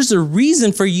existence. There's a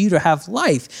reason for you to have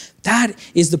life. That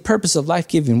is the purpose of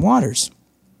life-giving waters.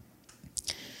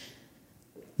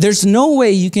 There's no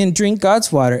way you can drink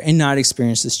God's water and not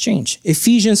experience this change.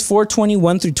 Ephesians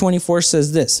 4:21-24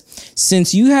 says this,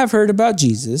 since you have heard about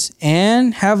Jesus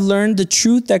and have learned the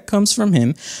truth that comes from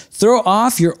him, throw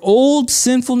off your old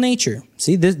sinful nature.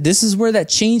 See, this is where that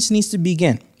change needs to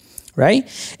begin, right?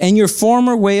 And your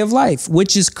former way of life,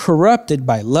 which is corrupted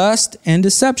by lust and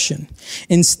deception.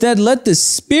 Instead, let the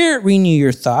Spirit renew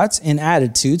your thoughts and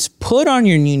attitudes. Put on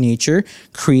your new nature,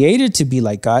 created to be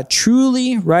like God,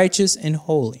 truly righteous and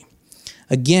holy.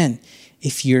 Again,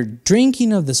 if you're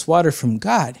drinking of this water from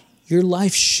God, your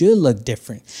life should look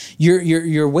different.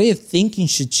 Your way of thinking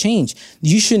should change.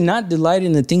 You should not delight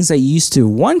in the things that you used to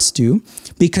once do,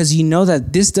 because you know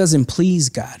that this doesn't please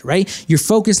God, right? Your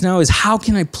focus now is, how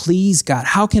can I please God?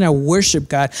 How can I worship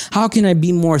God? How can I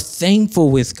be more thankful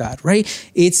with God, right?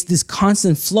 It's this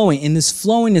constant flowing, and this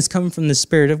flowing is coming from the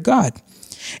Spirit of God.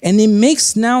 And it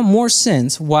makes now more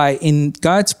sense why in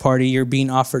God's party you're being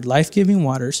offered life-giving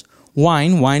waters.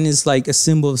 Wine is like a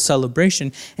symbol of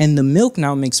celebration, and the milk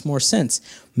now makes more sense.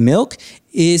 Milk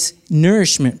is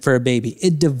nourishment for a baby.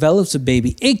 It develops a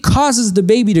baby. It causes the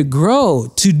baby to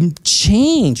grow, to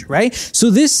change, right? So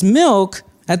this milk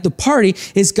at the party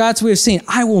is God's way of saying,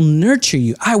 I will nurture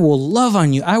you. I will love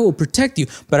on you. I will protect you,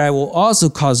 but I will also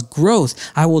cause growth.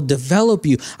 I will develop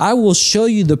you. I will show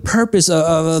you the purpose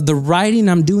of the writing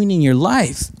I'm doing in your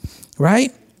life,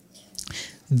 right?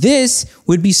 This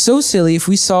would be so silly if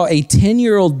we saw a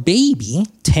 10-year-old baby,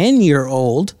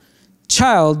 10-year-old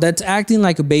child that's acting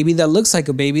like a baby, that looks like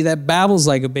a baby, that babbles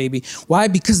like a baby. Why?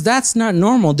 Because that's not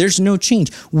normal. There's no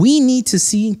change. We need to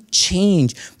see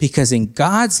change because in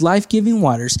God's life-giving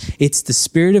waters, it's the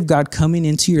Spirit of God coming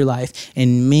into your life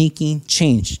and making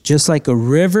change. Just like a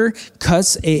river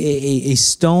cuts a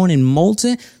stone and molds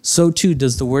it, so too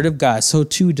does the Word of God. So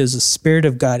too does the Spirit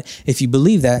of God. If you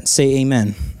believe that, say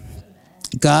amen.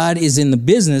 God is in the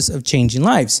business of changing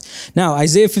lives. Now,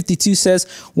 Isaiah 52 says,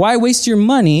 why waste your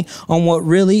money on what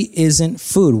really isn't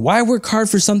food? Why work hard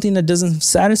for something that doesn't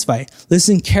satisfy?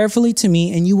 Listen carefully to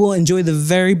me and you will enjoy the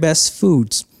very best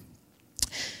foods.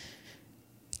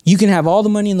 You can have all the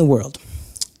money in the world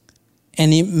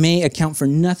and it may account for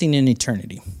nothing in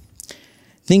eternity.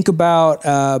 Think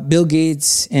about Bill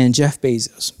Gates and Jeff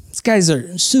Bezos. These guys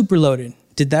are super loaded.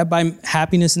 Did that buy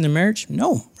happiness in their marriage?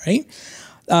 No, right?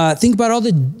 Think about all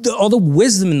the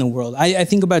wisdom in the world. I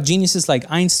think about geniuses like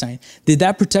Einstein. Did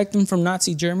that protect him from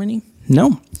Nazi Germany?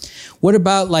 No. What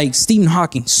about like Stephen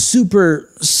Hawking? Super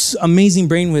amazing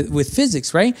brain with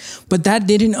physics, right? But that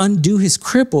didn't undo his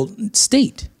crippled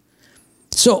state.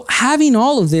 So having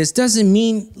all of this doesn't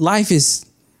mean life is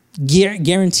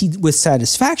guaranteed with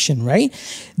satisfaction, right?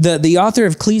 The author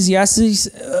of Ecclesiastes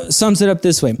sums it up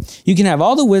this way. You can have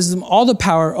all the wisdom, all the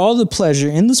power, all the pleasure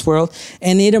in this world,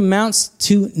 and it amounts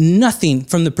to nothing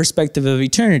from the perspective of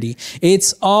eternity.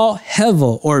 It's all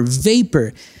hevel or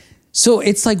vapor. So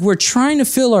it's like we're trying to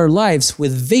fill our lives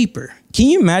with vapor. Can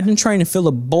you imagine trying to fill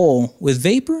a bowl with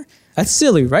vapor? That's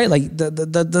silly, right? Like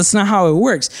that's not how it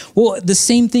works. Well, the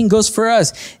same thing goes for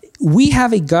us. We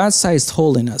have a God-sized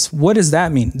hole in us. What does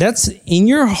that mean? That's in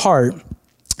your heart.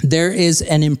 There is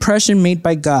an impression made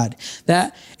by God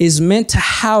that is meant to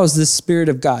house the Spirit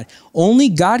of God. Only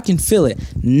God can fill it.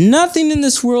 Nothing in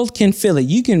this world can fill it.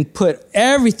 You can put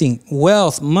everything,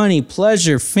 wealth, money,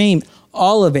 pleasure, fame,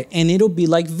 all of it, and it'll be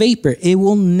like vapor. It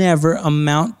will never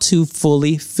amount to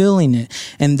fully filling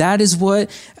it. And that is what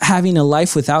having a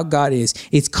life without God is.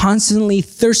 It's constantly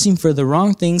thirsting for the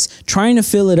wrong things, trying to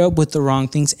fill it up with the wrong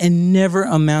things, and never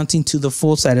amounting to the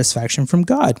full satisfaction from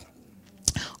God.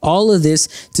 All of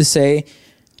this to say,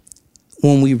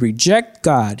 when we reject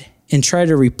God and try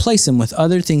to replace him with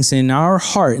other things in our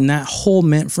heart and that hole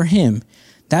meant for him,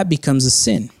 that becomes a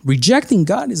sin. Rejecting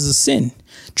God is a sin.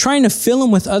 Trying to fill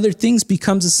him with other things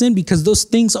becomes a sin because those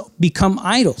things become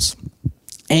idols.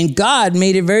 And God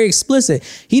made it very explicit.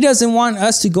 He doesn't want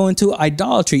us to go into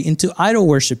idolatry, into idol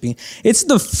worshiping. It's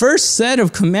the first set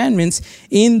of commandments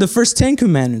in the first 10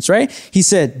 commandments, right? He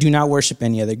said, do not worship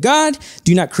any other God.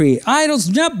 Do not create idols.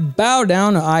 Do not bow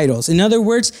down to idols. In other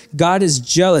words, God is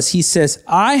jealous. He says,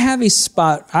 I have a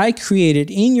spot I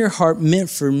created in your heart meant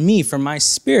for me, for my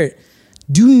Spirit.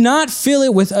 Do not fill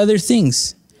it with other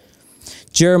things.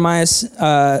 Jeremiah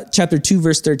chapter 2,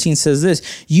 verse 13 says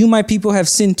this, you, my people, have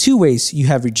sinned two ways. You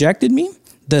have rejected me,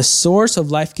 the source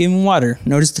of life-giving water.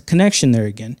 Notice the connection there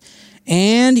again.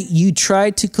 And you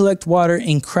tried to collect water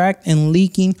in cracked and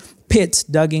leaking pits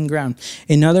dug in ground.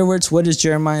 In other words, what is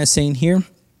Jeremiah saying here?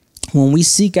 When we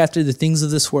seek after the things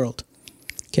of this world,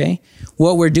 okay,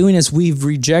 what we're doing is we've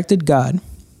rejected God.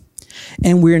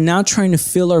 And we're now trying to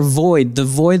fill our void, the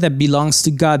void that belongs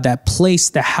to God, that place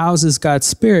that houses God's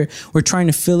Spirit. We're trying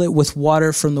to fill it with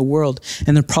water from the world.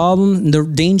 And the problem, the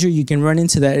danger you can run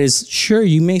into that is, sure,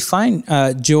 you may find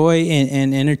joy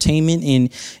and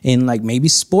entertainment in like maybe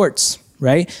sports,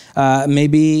 right?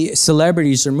 Maybe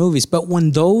celebrities or movies. But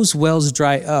when those wells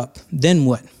dry up, then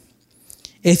what?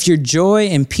 If your joy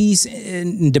and peace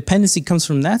and dependency comes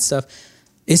from that stuff,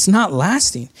 it's not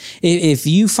lasting. If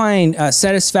you find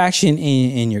satisfaction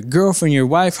in your girlfriend, your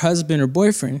wife, husband, or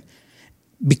boyfriend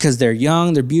because they're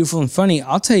young, they're beautiful and funny,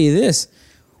 I'll tell you this,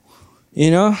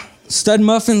 stud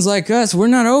muffins like us, we're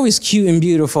not always cute and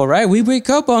beautiful, right? We wake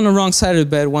up on the wrong side of the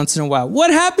bed once in a while.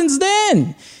 What happens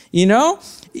then?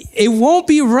 It won't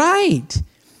be right.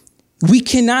 We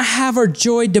cannot have our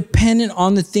joy dependent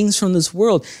on the things from this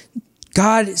world.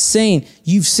 God is saying,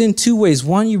 you've sinned two ways.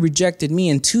 One, you rejected me.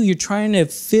 And two, you're trying to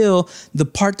fill the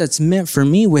part that's meant for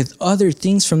me with other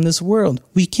things from this world.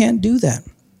 We can't do that.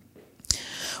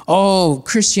 Oh,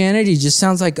 Christianity just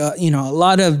sounds like a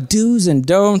lot of do's and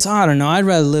don'ts. I don't know. I'd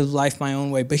rather live life my own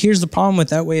way. But here's the problem with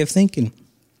that way of thinking.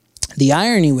 The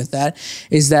irony with that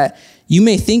is that you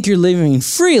may think you're living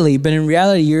freely, but in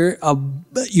reality,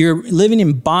 you're living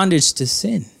in bondage to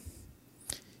sin.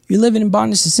 You're living in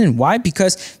bondage to sin. Why?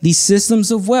 Because these systems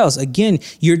of wells, again,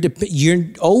 you're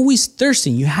always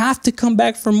thirsting. You have to come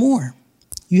back for more.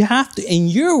 You have to, and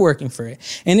you're working for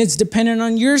it. And it's dependent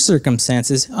on your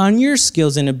circumstances, on your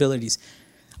skills and abilities.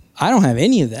 I don't have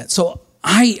any of that. So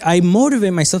I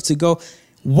motivate myself to go,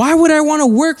 why would I want to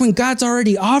work when God's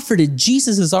already offered it?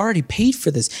 Jesus has already paid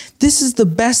for this. This is the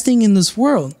best thing in this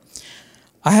world.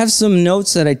 I have some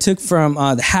notes that I took from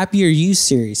the Happier You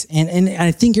series, and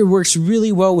I think it works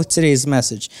really well with today's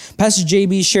message. Pastor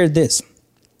JB shared this.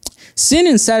 Sin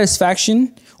and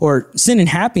satisfaction, or sin and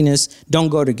happiness, don't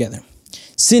go together.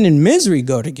 Sin and misery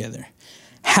go together.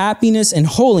 Happiness and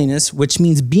holiness, which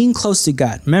means being close to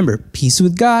God. Remember, peace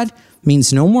with God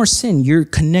means no more sin. You're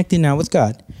connected now with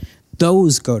God.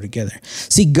 Those go together.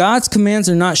 See, God's commands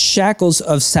are not shackles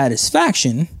of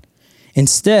satisfaction.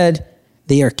 Instead,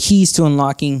 they are keys to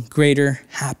unlocking greater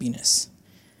happiness.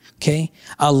 Okay?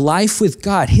 A life with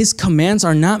God, his commands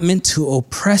are not meant to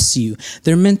oppress you.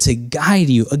 They're meant to guide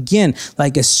you. Again,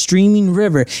 like a streaming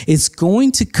river, it's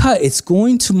going to cut, it's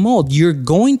going to mold, you're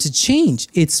going to change.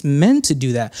 It's meant to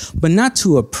do that, but not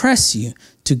to oppress you,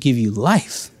 to give you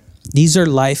life. These are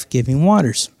life-giving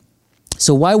waters.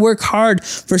 So why work hard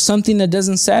for something that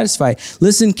doesn't satisfy?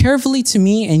 Listen carefully to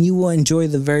me and you will enjoy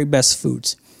the very best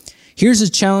foods. Here's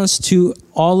a challenge to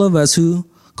all of us who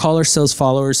call ourselves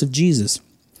followers of Jesus.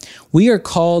 We are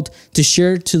called to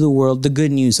share to the world the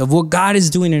good news of what God is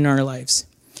doing in our lives.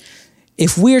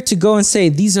 If we are to go and say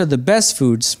these are the best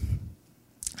foods,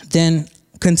 then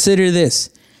consider this.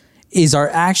 Is our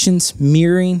actions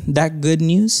mirroring that good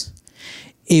news?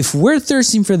 If we're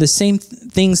thirsting for the same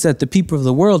things that the people of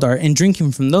the world are and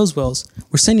drinking from those wells,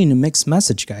 we're sending a mixed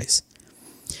message, guys.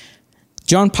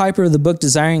 John Piper of the book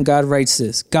Desiring God writes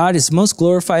this: God is most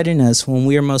glorified in us when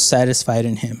we are most satisfied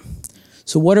in him.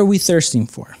 So what are we thirsting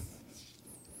for?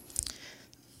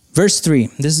 Verse 3,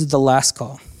 this is the last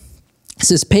call. It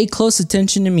says, pay close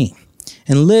attention to me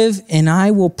and live, and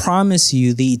I will promise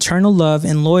you the eternal love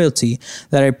and loyalty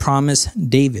that I promised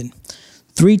David.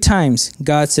 3 times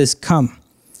God says, come.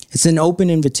 It's an open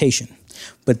invitation.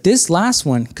 But this last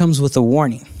one comes with a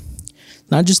warning.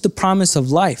 Not just the promise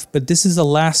of life, but this is the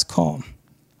last call.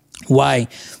 Why?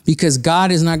 Because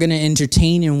God is not going to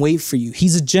entertain and wait for you.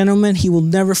 He's a gentleman. He will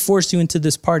never force you into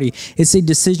this party. It's a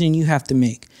decision you have to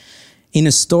make. In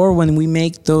a store, when we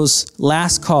make those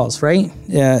last calls, right?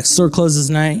 Store closes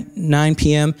 9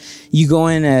 p.m. You go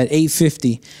in at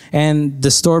 8:50, and the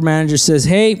store manager says,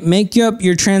 hey, make up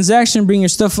your transaction, bring your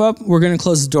stuff up. We're going to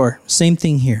close the door. Same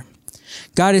thing here.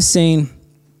 God is saying,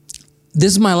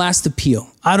 this is my last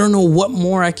appeal. I don't know what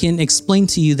more I can explain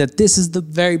to you, that this is the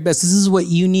very best. This is what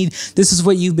you need. This is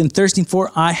what you've been thirsting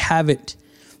for. I have it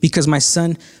because my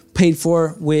son paid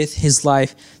for with his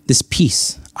life this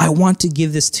peace. I want to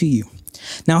give this to you.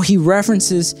 Now he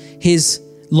references his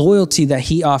loyalty that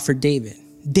he offered David.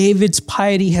 David's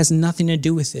piety has nothing to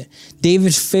do with it.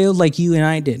 David failed like you and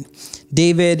I did.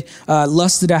 David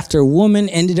lusted after a woman,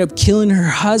 ended up killing her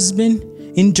husband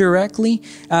indirectly.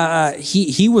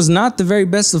 He was not the very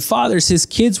best of fathers. His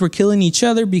kids were killing each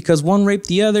other because one raped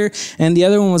the other, and the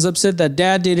other one was upset that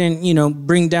dad didn't,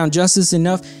 bring down justice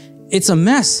enough. It's a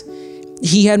mess.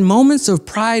 He had moments of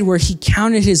pride where he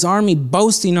counted his army,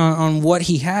 boasting on what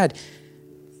he had.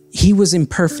 He was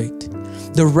imperfect.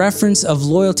 The reference of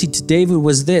loyalty to David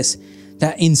was this,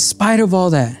 that in spite of all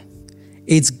that,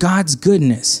 it's God's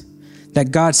goodness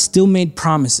that God still made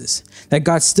promises, that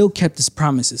God still kept his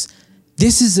promises.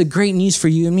 This is a great news for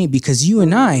you and me, because you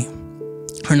and I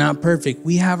are not perfect.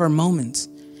 We have our moments.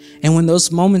 And when those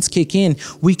moments kick in,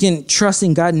 we can trust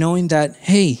in God, knowing that,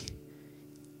 hey,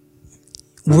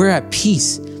 we're at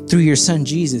peace through your son,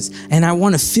 Jesus. And I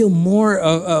want to feel more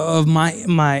of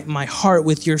my heart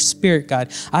with your spirit,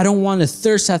 God. I don't want to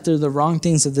thirst after the wrong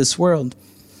things of this world.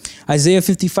 Isaiah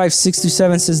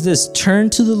 55:6-7 says this: turn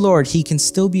to the Lord, he can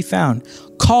still be found.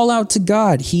 Call out to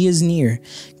God, he is near.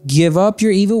 Give up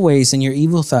your evil ways and your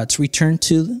evil thoughts. Return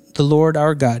to the Lord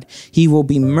our God. He will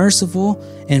be merciful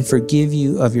and forgive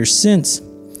you of your sins.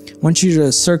 I want you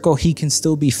to circle, he can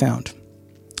still be found.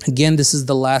 Again, this is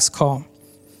the last call.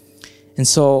 And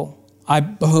so I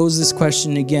pose this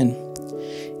question again.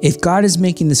 If God is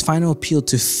making this final appeal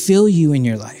to fill you in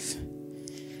your life,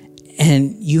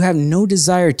 and you have no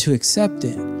desire to accept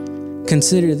it,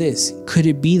 consider this. Could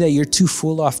it be that you're too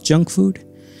full off junk food?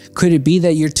 Could it be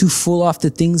that you're too full off the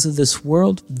things of this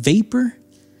world? Vapor?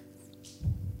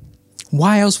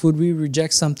 Why else would we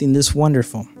reject something this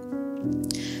wonderful?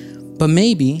 But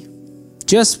maybe,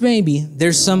 just maybe,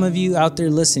 there's some of you out there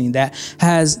listening that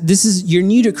you're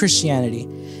new to Christianity,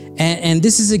 And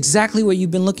this is exactly what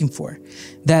you've been looking for.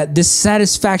 That this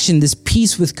satisfaction, this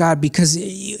peace with God, because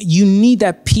you need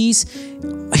that peace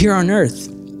here on earth.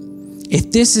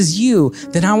 If this is you,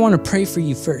 then I want to pray for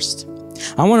you first.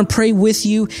 I want to pray with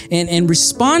you and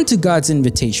respond to God's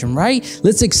invitation, right?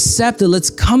 Let's accept it.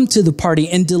 Let's come to the party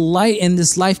and delight in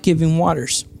this life-giving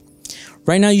waters.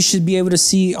 Right now, you should be able to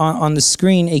see on the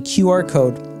screen a QR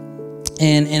code.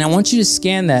 And I want you to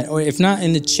scan that. Or if not,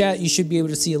 in the chat, you should be able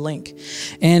to see a link.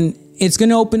 And it's going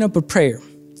to open up a prayer.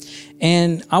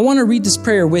 And I want to read this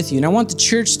prayer with you. And I want the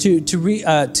church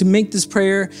to make this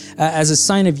prayer as a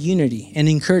sign of unity and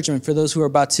encouragement for those who are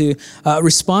about to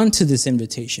respond to this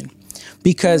invitation.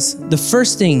 Because the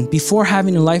first thing before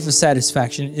having a life of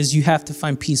satisfaction is you have to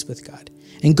find peace with God.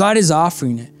 And God is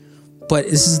offering it. But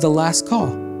this is the last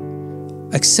call.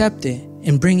 Accept it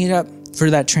and bring it up for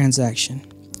that transaction.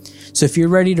 So if you're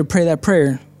ready to pray that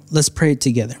prayer, let's pray it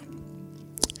together.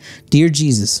 Dear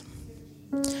Jesus,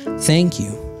 thank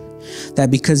you that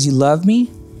because you love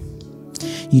me,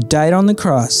 you died on the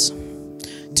cross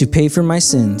to pay for my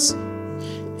sins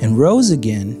and rose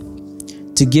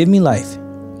again to give me life.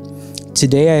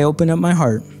 Today I open up my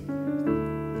heart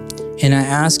and I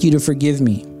ask you to forgive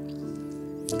me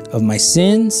of my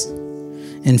sins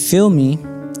and fill me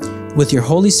with your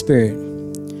Holy Spirit.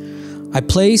 I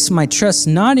place my trust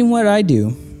not in what I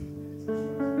do,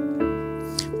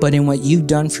 but in what you've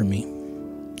done for me.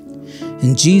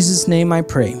 In Jesus' name I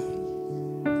pray.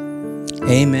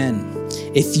 Amen.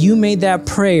 If you made that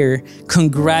prayer,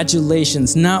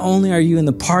 congratulations. Not only are you in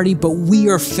the party, but we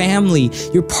are family.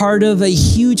 You're part of a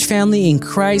huge family in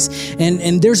Christ,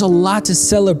 and there's a lot to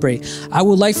celebrate. I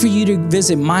would like for you to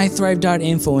visit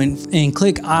mythrive.info and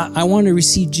click, I want to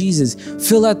receive Jesus.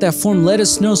 Fill out that form. Let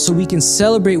us know so we can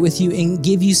celebrate with you and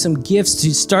give you some gifts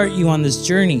to start you on this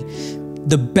journey.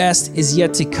 The best is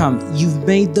yet to come. You've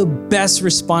made the best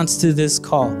response to this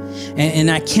call.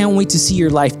 And I can't wait to see your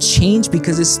life change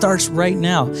because it starts right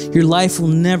now. Your life will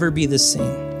never be the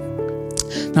same.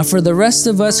 Now, for the rest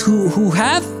of us who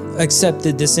have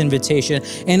accepted this invitation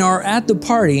and are at the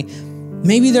party,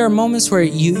 maybe there are moments where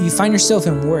you find yourself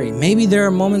in worry. Maybe there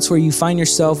are moments where you find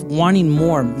yourself wanting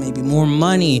more, maybe more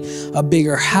money, a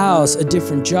bigger house, a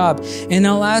different job. And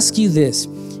I'll ask you this.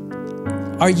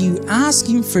 Are you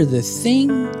asking for the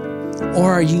thing,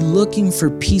 or are you looking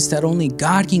for peace that only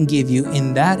God can give you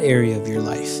in that area of your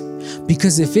life?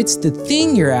 Because if it's the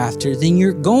thing you're after, then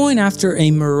you're going after a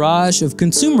mirage of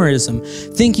consumerism,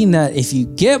 thinking that if you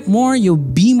get more, you'll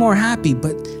be more happy.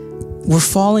 But we're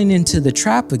falling into the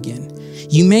trap again.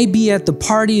 You may be at the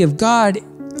party of God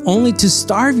only to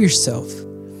starve yourself.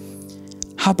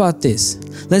 How about this?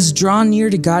 Let's draw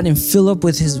near to God and fill up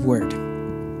with His word.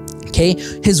 Okay,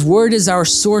 His word is our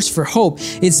source for hope.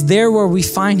 It's there where we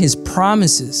find His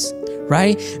promises,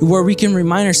 right? Where we can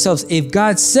remind ourselves, if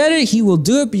God said it, He will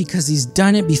do it because He's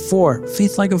done it before.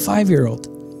 Faith like a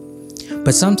 5-year-old.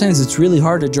 But sometimes it's really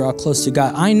hard to draw close to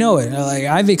God. I know it. Like,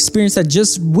 I've experienced that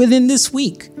just within this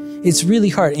week. It's really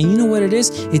hard. And you know what it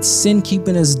is? It's sin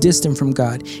keeping us distant from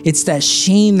God. It's that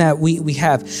shame that we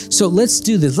have. So let's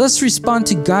do this. Let's respond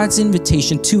to God's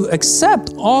invitation to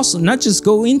accept also, not just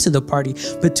go into the party,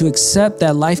 but to accept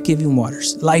that life-giving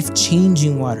waters,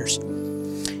 life-changing waters.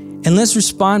 And let's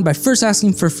respond by first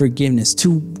asking for forgiveness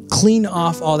to clean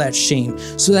off all that shame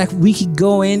so that we could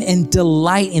go in and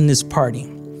delight in this party.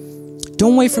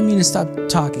 Don't wait for me to stop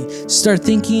talking. Start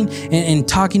thinking and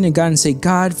talking to God and say,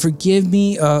 God, forgive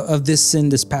me of this sin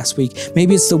this past week.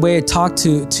 Maybe it's the way I talk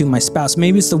to my spouse.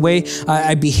 Maybe it's the way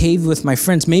I behave with my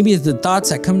friends. Maybe it's the thoughts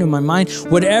that come to my mind.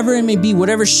 Whatever it may be,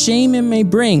 whatever shame it may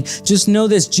bring, just know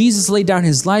this. Jesus laid down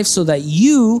His life so that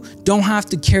you don't have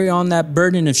to carry on that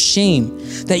burden of shame,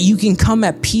 that you can come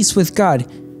at peace with God.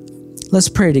 Let's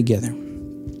pray together.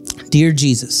 Dear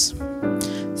Jesus,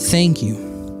 thank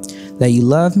you that you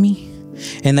love me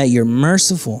and that you're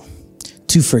merciful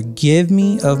to forgive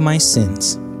me of my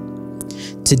sins.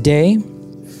 Today,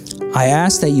 I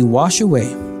ask that you wash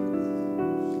away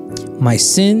my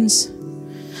sins.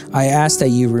 I ask that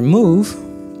you remove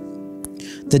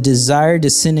the desire to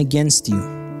sin against you,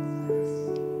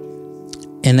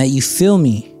 and that you fill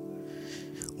me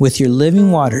with your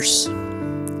living waters.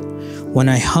 When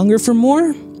I hunger for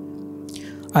more,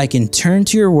 I can turn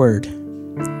to your word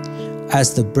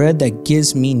as the bread that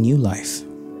gives me new life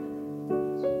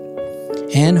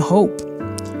and hope.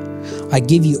 I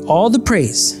give you all the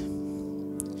praise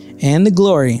and the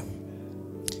glory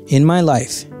in my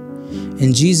life.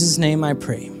 In Jesus' name I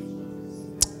pray.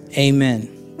 Amen.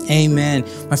 Amen.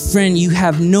 My friend, you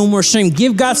have no more shame.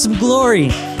 Give God some glory.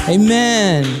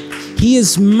 Amen. He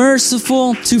is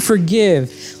merciful to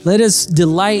forgive. Let us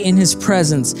delight in his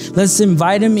presence. Let's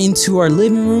invite him into our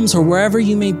living rooms or wherever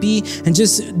you may be and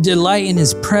just delight in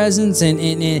his presence and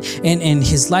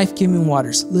his life-giving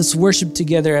waters. Let's worship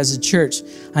together as a church.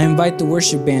 I invite the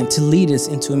worship band to lead us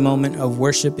into a moment of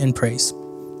worship and praise.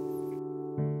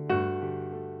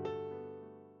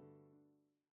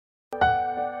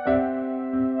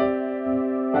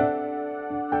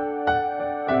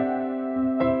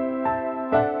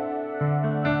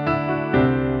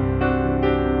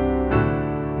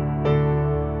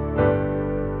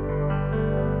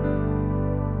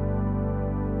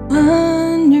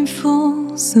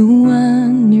 Wonderful, so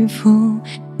wonderful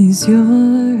is your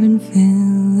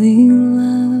unfailing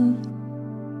love.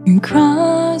 Your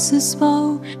cross has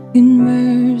spoken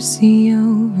mercy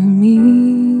over me.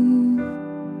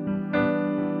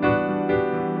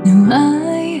 No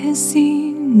eye has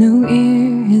seen, no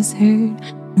ear has heard,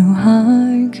 no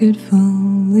heart could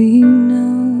fully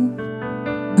know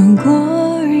how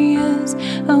glorious,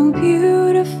 how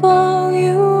beautiful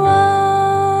you are.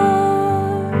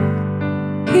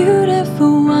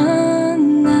 Beautiful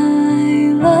one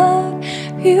I love,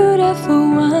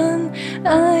 beautiful one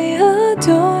I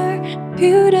adore,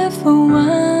 beautiful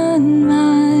one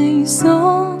my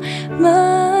soul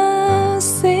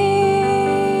must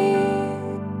sing.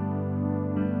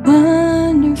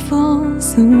 Wonderful,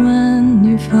 so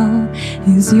wonderful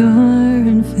is your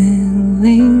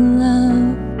unfailing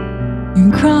love.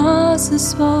 Your cross has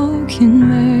spoken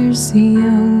mercy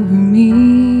over me.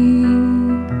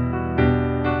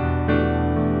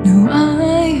 No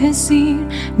eye has seen,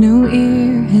 no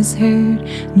ear has heard,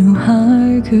 no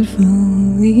heart could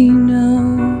fully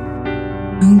know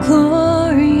how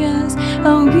glorious,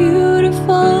 how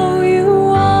beautiful you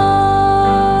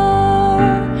are.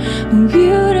 Oh,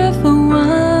 beautiful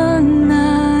one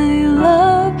I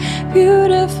love,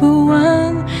 beautiful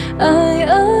one I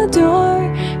adore,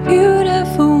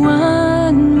 beautiful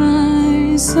one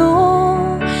my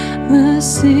soul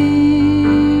must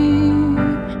sing.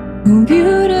 Oh,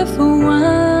 beautiful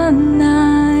one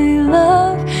I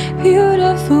love,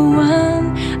 beautiful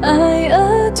one I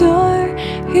adore,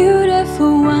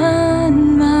 beautiful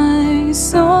one my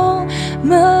soul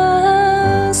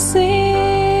must sing.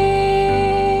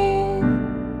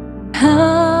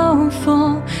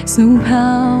 Powerful, so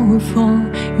powerful,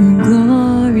 your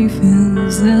glory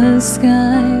fills the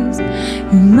skies.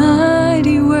 Your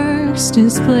mighty works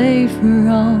displayed for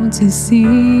all to see.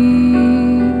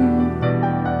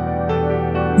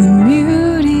 The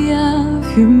beauty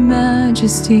of your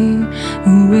majesty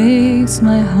awakes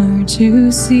my heart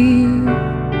to see.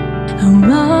 How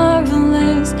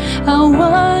marvelous, how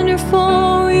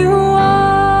wonderful you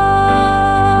are.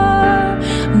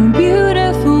 Oh,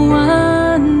 beautiful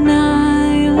one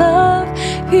I love,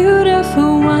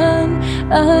 beautiful one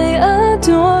I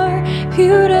adore,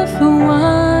 beautiful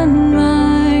one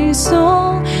my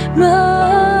soul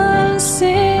must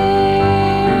sing.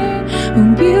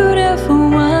 Oh, beautiful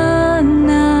one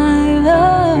I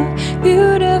love,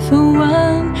 beautiful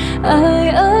one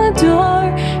I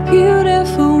adore,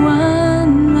 beautiful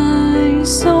one my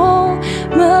soul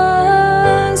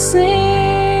must sing.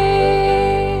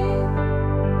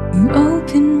 You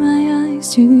opened my eyes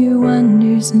to your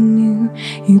wonders anew.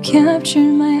 You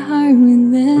captured my heart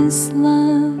with this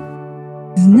love.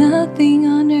 There's nothing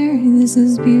on earth is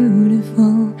as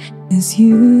beautiful as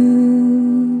you.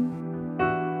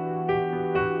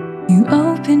 You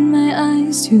opened my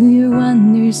eyes to your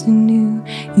wonders anew.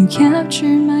 You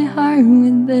captured my heart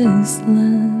with this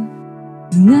love.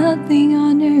 There's nothing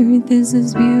on earth is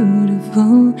as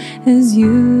beautiful as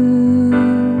you.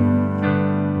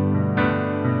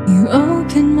 You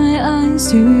opened my eyes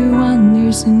to your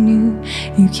wonders anew.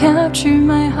 You captured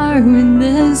my heart with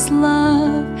this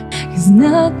love. 'Cause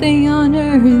nothing on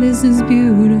earth is as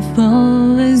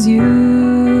beautiful as you.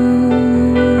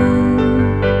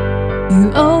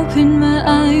 You opened my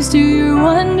eyes to your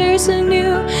wonders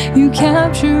anew. You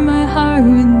captured my heart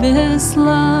with this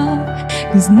love.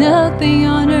 'Cause nothing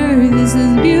on earth is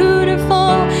as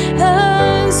beautiful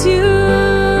as you.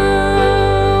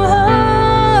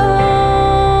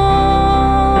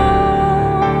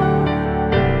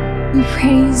 We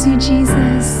praise you,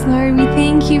 Jesus. Lord, we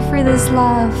thank you for this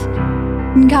love.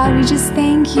 And God, we just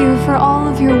thank you for all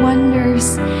of your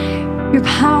wonders, your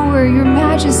power, your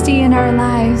majesty in our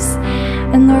lives.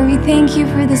 And Lord, we thank you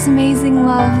for this amazing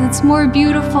love that's more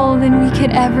beautiful than we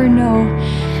could ever know.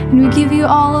 And we give you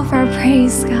all of our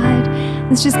praise, God.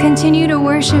 Let's just continue to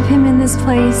worship him in this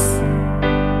place.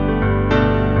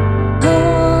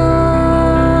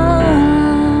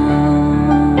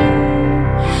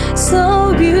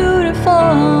 So beautiful.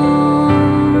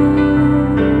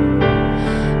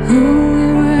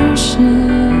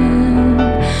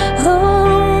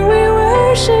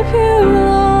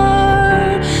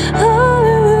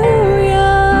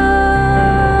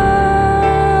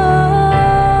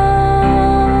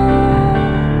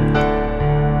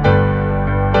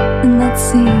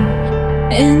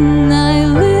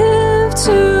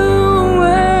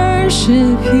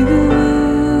 worship you.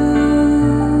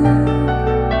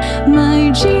 My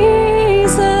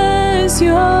Jesus,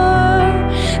 you're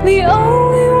the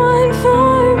only one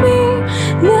for me.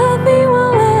 Nothing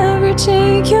will ever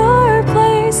take your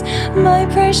place, my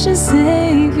precious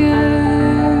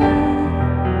Savior.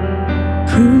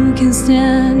 Who can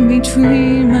stand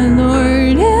between my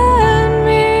Lord and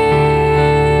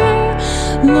me?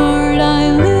 Lord,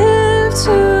 I live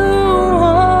to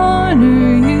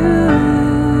honor you,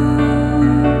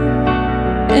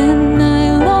 and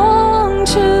I long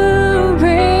to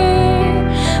bring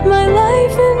my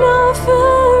life in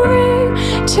offering.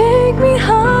 Take me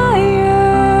higher,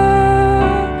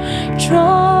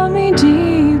 draw me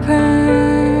deeper.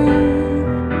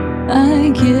 I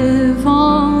give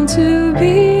all to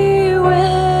be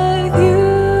with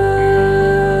you.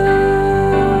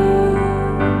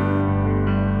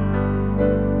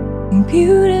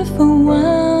 Beautiful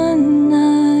one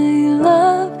I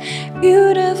love,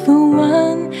 beautiful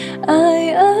one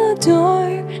I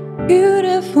adore,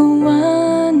 beautiful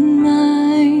one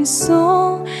my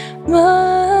soul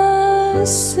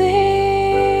must sing.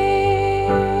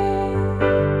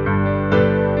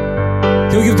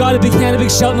 Can we give God a big hand, a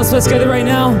big shout, and let's play together right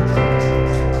now?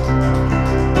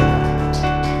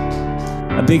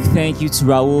 A big thank you to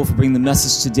Raul for bringing the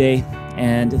message today,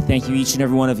 and thank you each and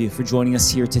every one of you for joining us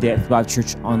here today at Thrive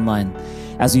Church Online.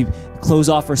 As we close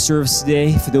off our service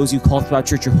today, for those of you who call Thrive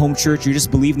Church your home church, you just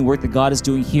believe in the work that God is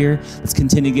doing here, let's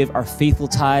continue to give our faithful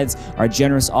tithes, our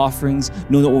generous offerings,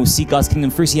 knowing that when we seek God's kingdom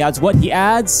first, He adds what? He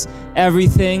adds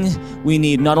everything we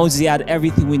need. Not only does He add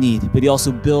everything we need, but He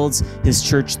also builds His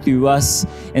church through us.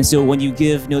 And so when you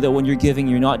give, know that when you're giving,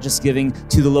 you're not just giving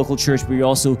to the local church, but you're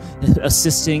also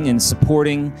assisting and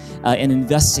supporting and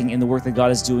investing in the work that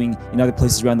God is doing in other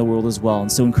places around the world as well.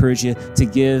 And so I encourage you to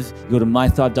give. Go to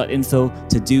mythrive.info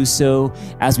to do so.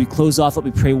 As we close off, let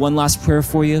me pray one last prayer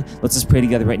for you. Let's just pray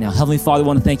together right now. Heavenly Father, I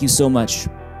want to thank you so much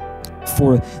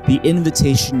for the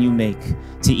invitation you make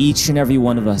to each and every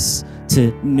one of us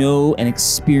to know and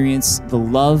experience the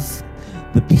love,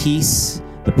 the peace,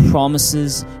 the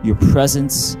promises, your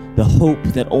presence, the hope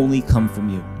that only come from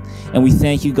you. And we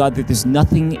thank you, God, that there's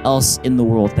nothing else in the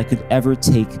world that could ever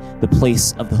take the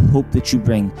place of the hope that you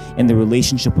bring and the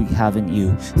relationship we have in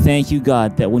you. Thank you,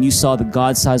 God, that when you saw the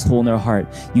God-sized hole in our heart,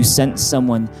 you sent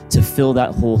someone to fill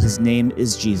that hole. His name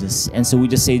is Jesus. And so we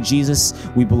just say, Jesus,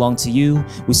 we belong to you.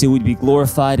 We say we'd be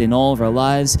glorified in all of our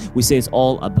lives. We say it's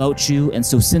all about you. And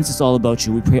so since it's all about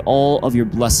you, we pray all of your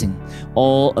blessing,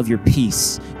 all of your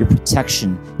peace, your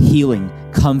protection, healing,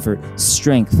 comfort,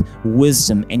 strength,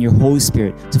 wisdom, and your Holy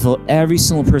Spirit to fill every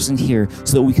single person here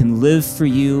so that we can live for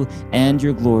you and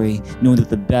your glory, knowing that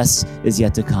the best is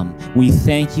yet to come. We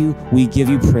thank you. We give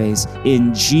you praise.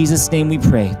 In Jesus' name we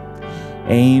pray.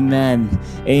 Amen.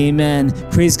 Amen.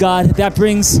 Praise God. That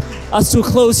brings us to a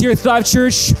close here at Thrive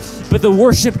Church, but the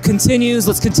worship continues.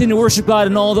 Let's continue to worship God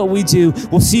in all that we do.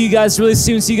 We'll see you guys really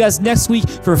soon. See you guys next week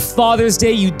for Father's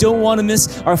Day. You don't want to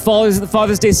miss our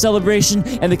Father's Day celebration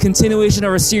and the continuation of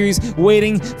our series,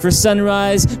 Waiting for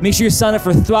Sunrise. Make sure you sign up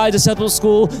for Thrive Disciple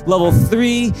School, Level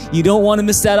 3. You don't want to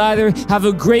miss that either. Have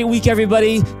a great week,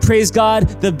 everybody. Praise God.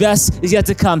 The best is yet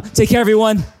to come. Take care,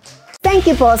 everyone. Thank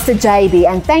you, Pastor JB,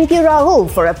 and thank you, Rahul,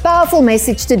 for a powerful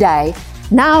message today.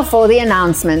 Now for the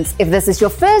announcements. If this is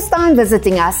your first time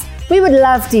visiting us, we would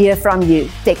love to hear from you.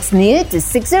 Text NEW to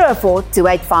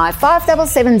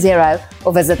 604-285-5770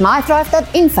 or visit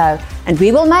mythrive.info and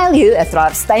we will mail you a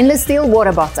Thrive stainless steel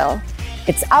water bottle.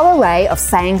 It's our way of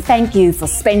saying thank you for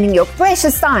spending your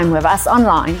precious time with us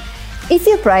online. If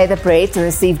you pray the prayer to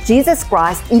receive Jesus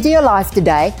Christ into your life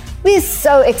today, we're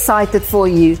so excited for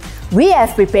you. We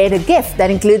have prepared a gift that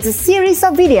includes a series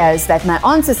of videos that may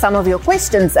answer some of your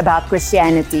questions about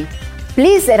Christianity.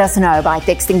 Please let us know by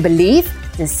texting BELIEVE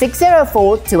to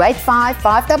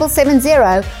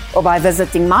 604-285-5770 or by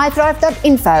visiting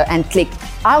mythrive.info and click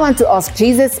I want to ask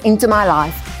Jesus into my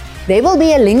life. There will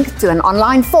be a link to an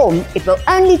online form. It will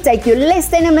only take you less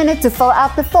than a minute to fill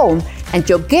out the form and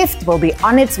your gift will be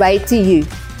on its way to you.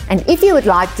 And if you would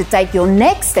like to take your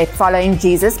next step following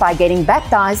Jesus by getting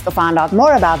baptized or find out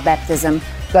more about baptism,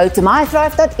 go to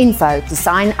mythrive.info to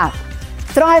sign up.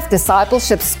 Thrive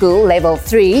Discipleship School Level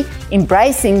 3,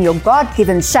 Embracing Your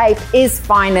God-Given Shape, is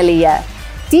finally here.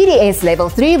 TDS Level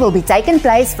 3 will be taking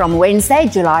place from Wednesday,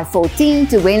 July 14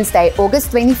 to Wednesday,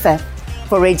 August 25th.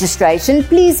 For registration,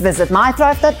 please visit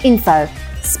mythrive.info.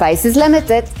 Space is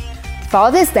limited.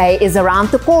 Father's Day is around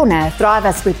the corner. Thrive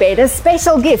has prepared a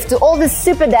special gift to all the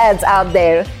super dads out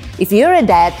there. If you're a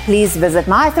dad, please visit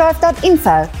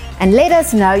mythrive.info and let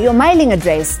us know your mailing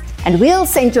address, and we'll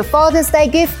send your Father's Day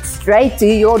gift straight to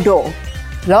your door.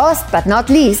 Last but not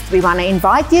least, we want to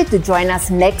invite you to join us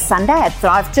next Sunday at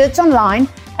Thrive Church Online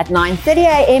at 9:30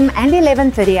 a.m. and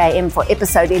 11:30 a.m. for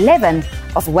episode 11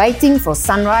 of Waiting for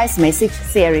Sunrise Message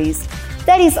Series.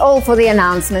 That is all for the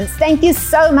announcements. Thank you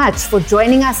so much for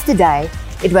joining us today.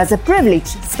 It was a privilege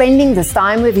spending this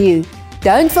time with you.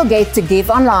 Don't forget to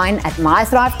give online at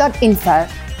mythrive.info.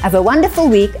 Have a wonderful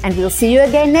week, and we'll see you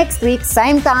again next week,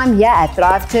 same time here at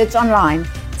Thrive Church Online.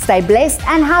 Stay blessed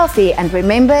and healthy, and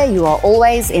remember, you are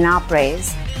always in our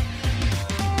prayers.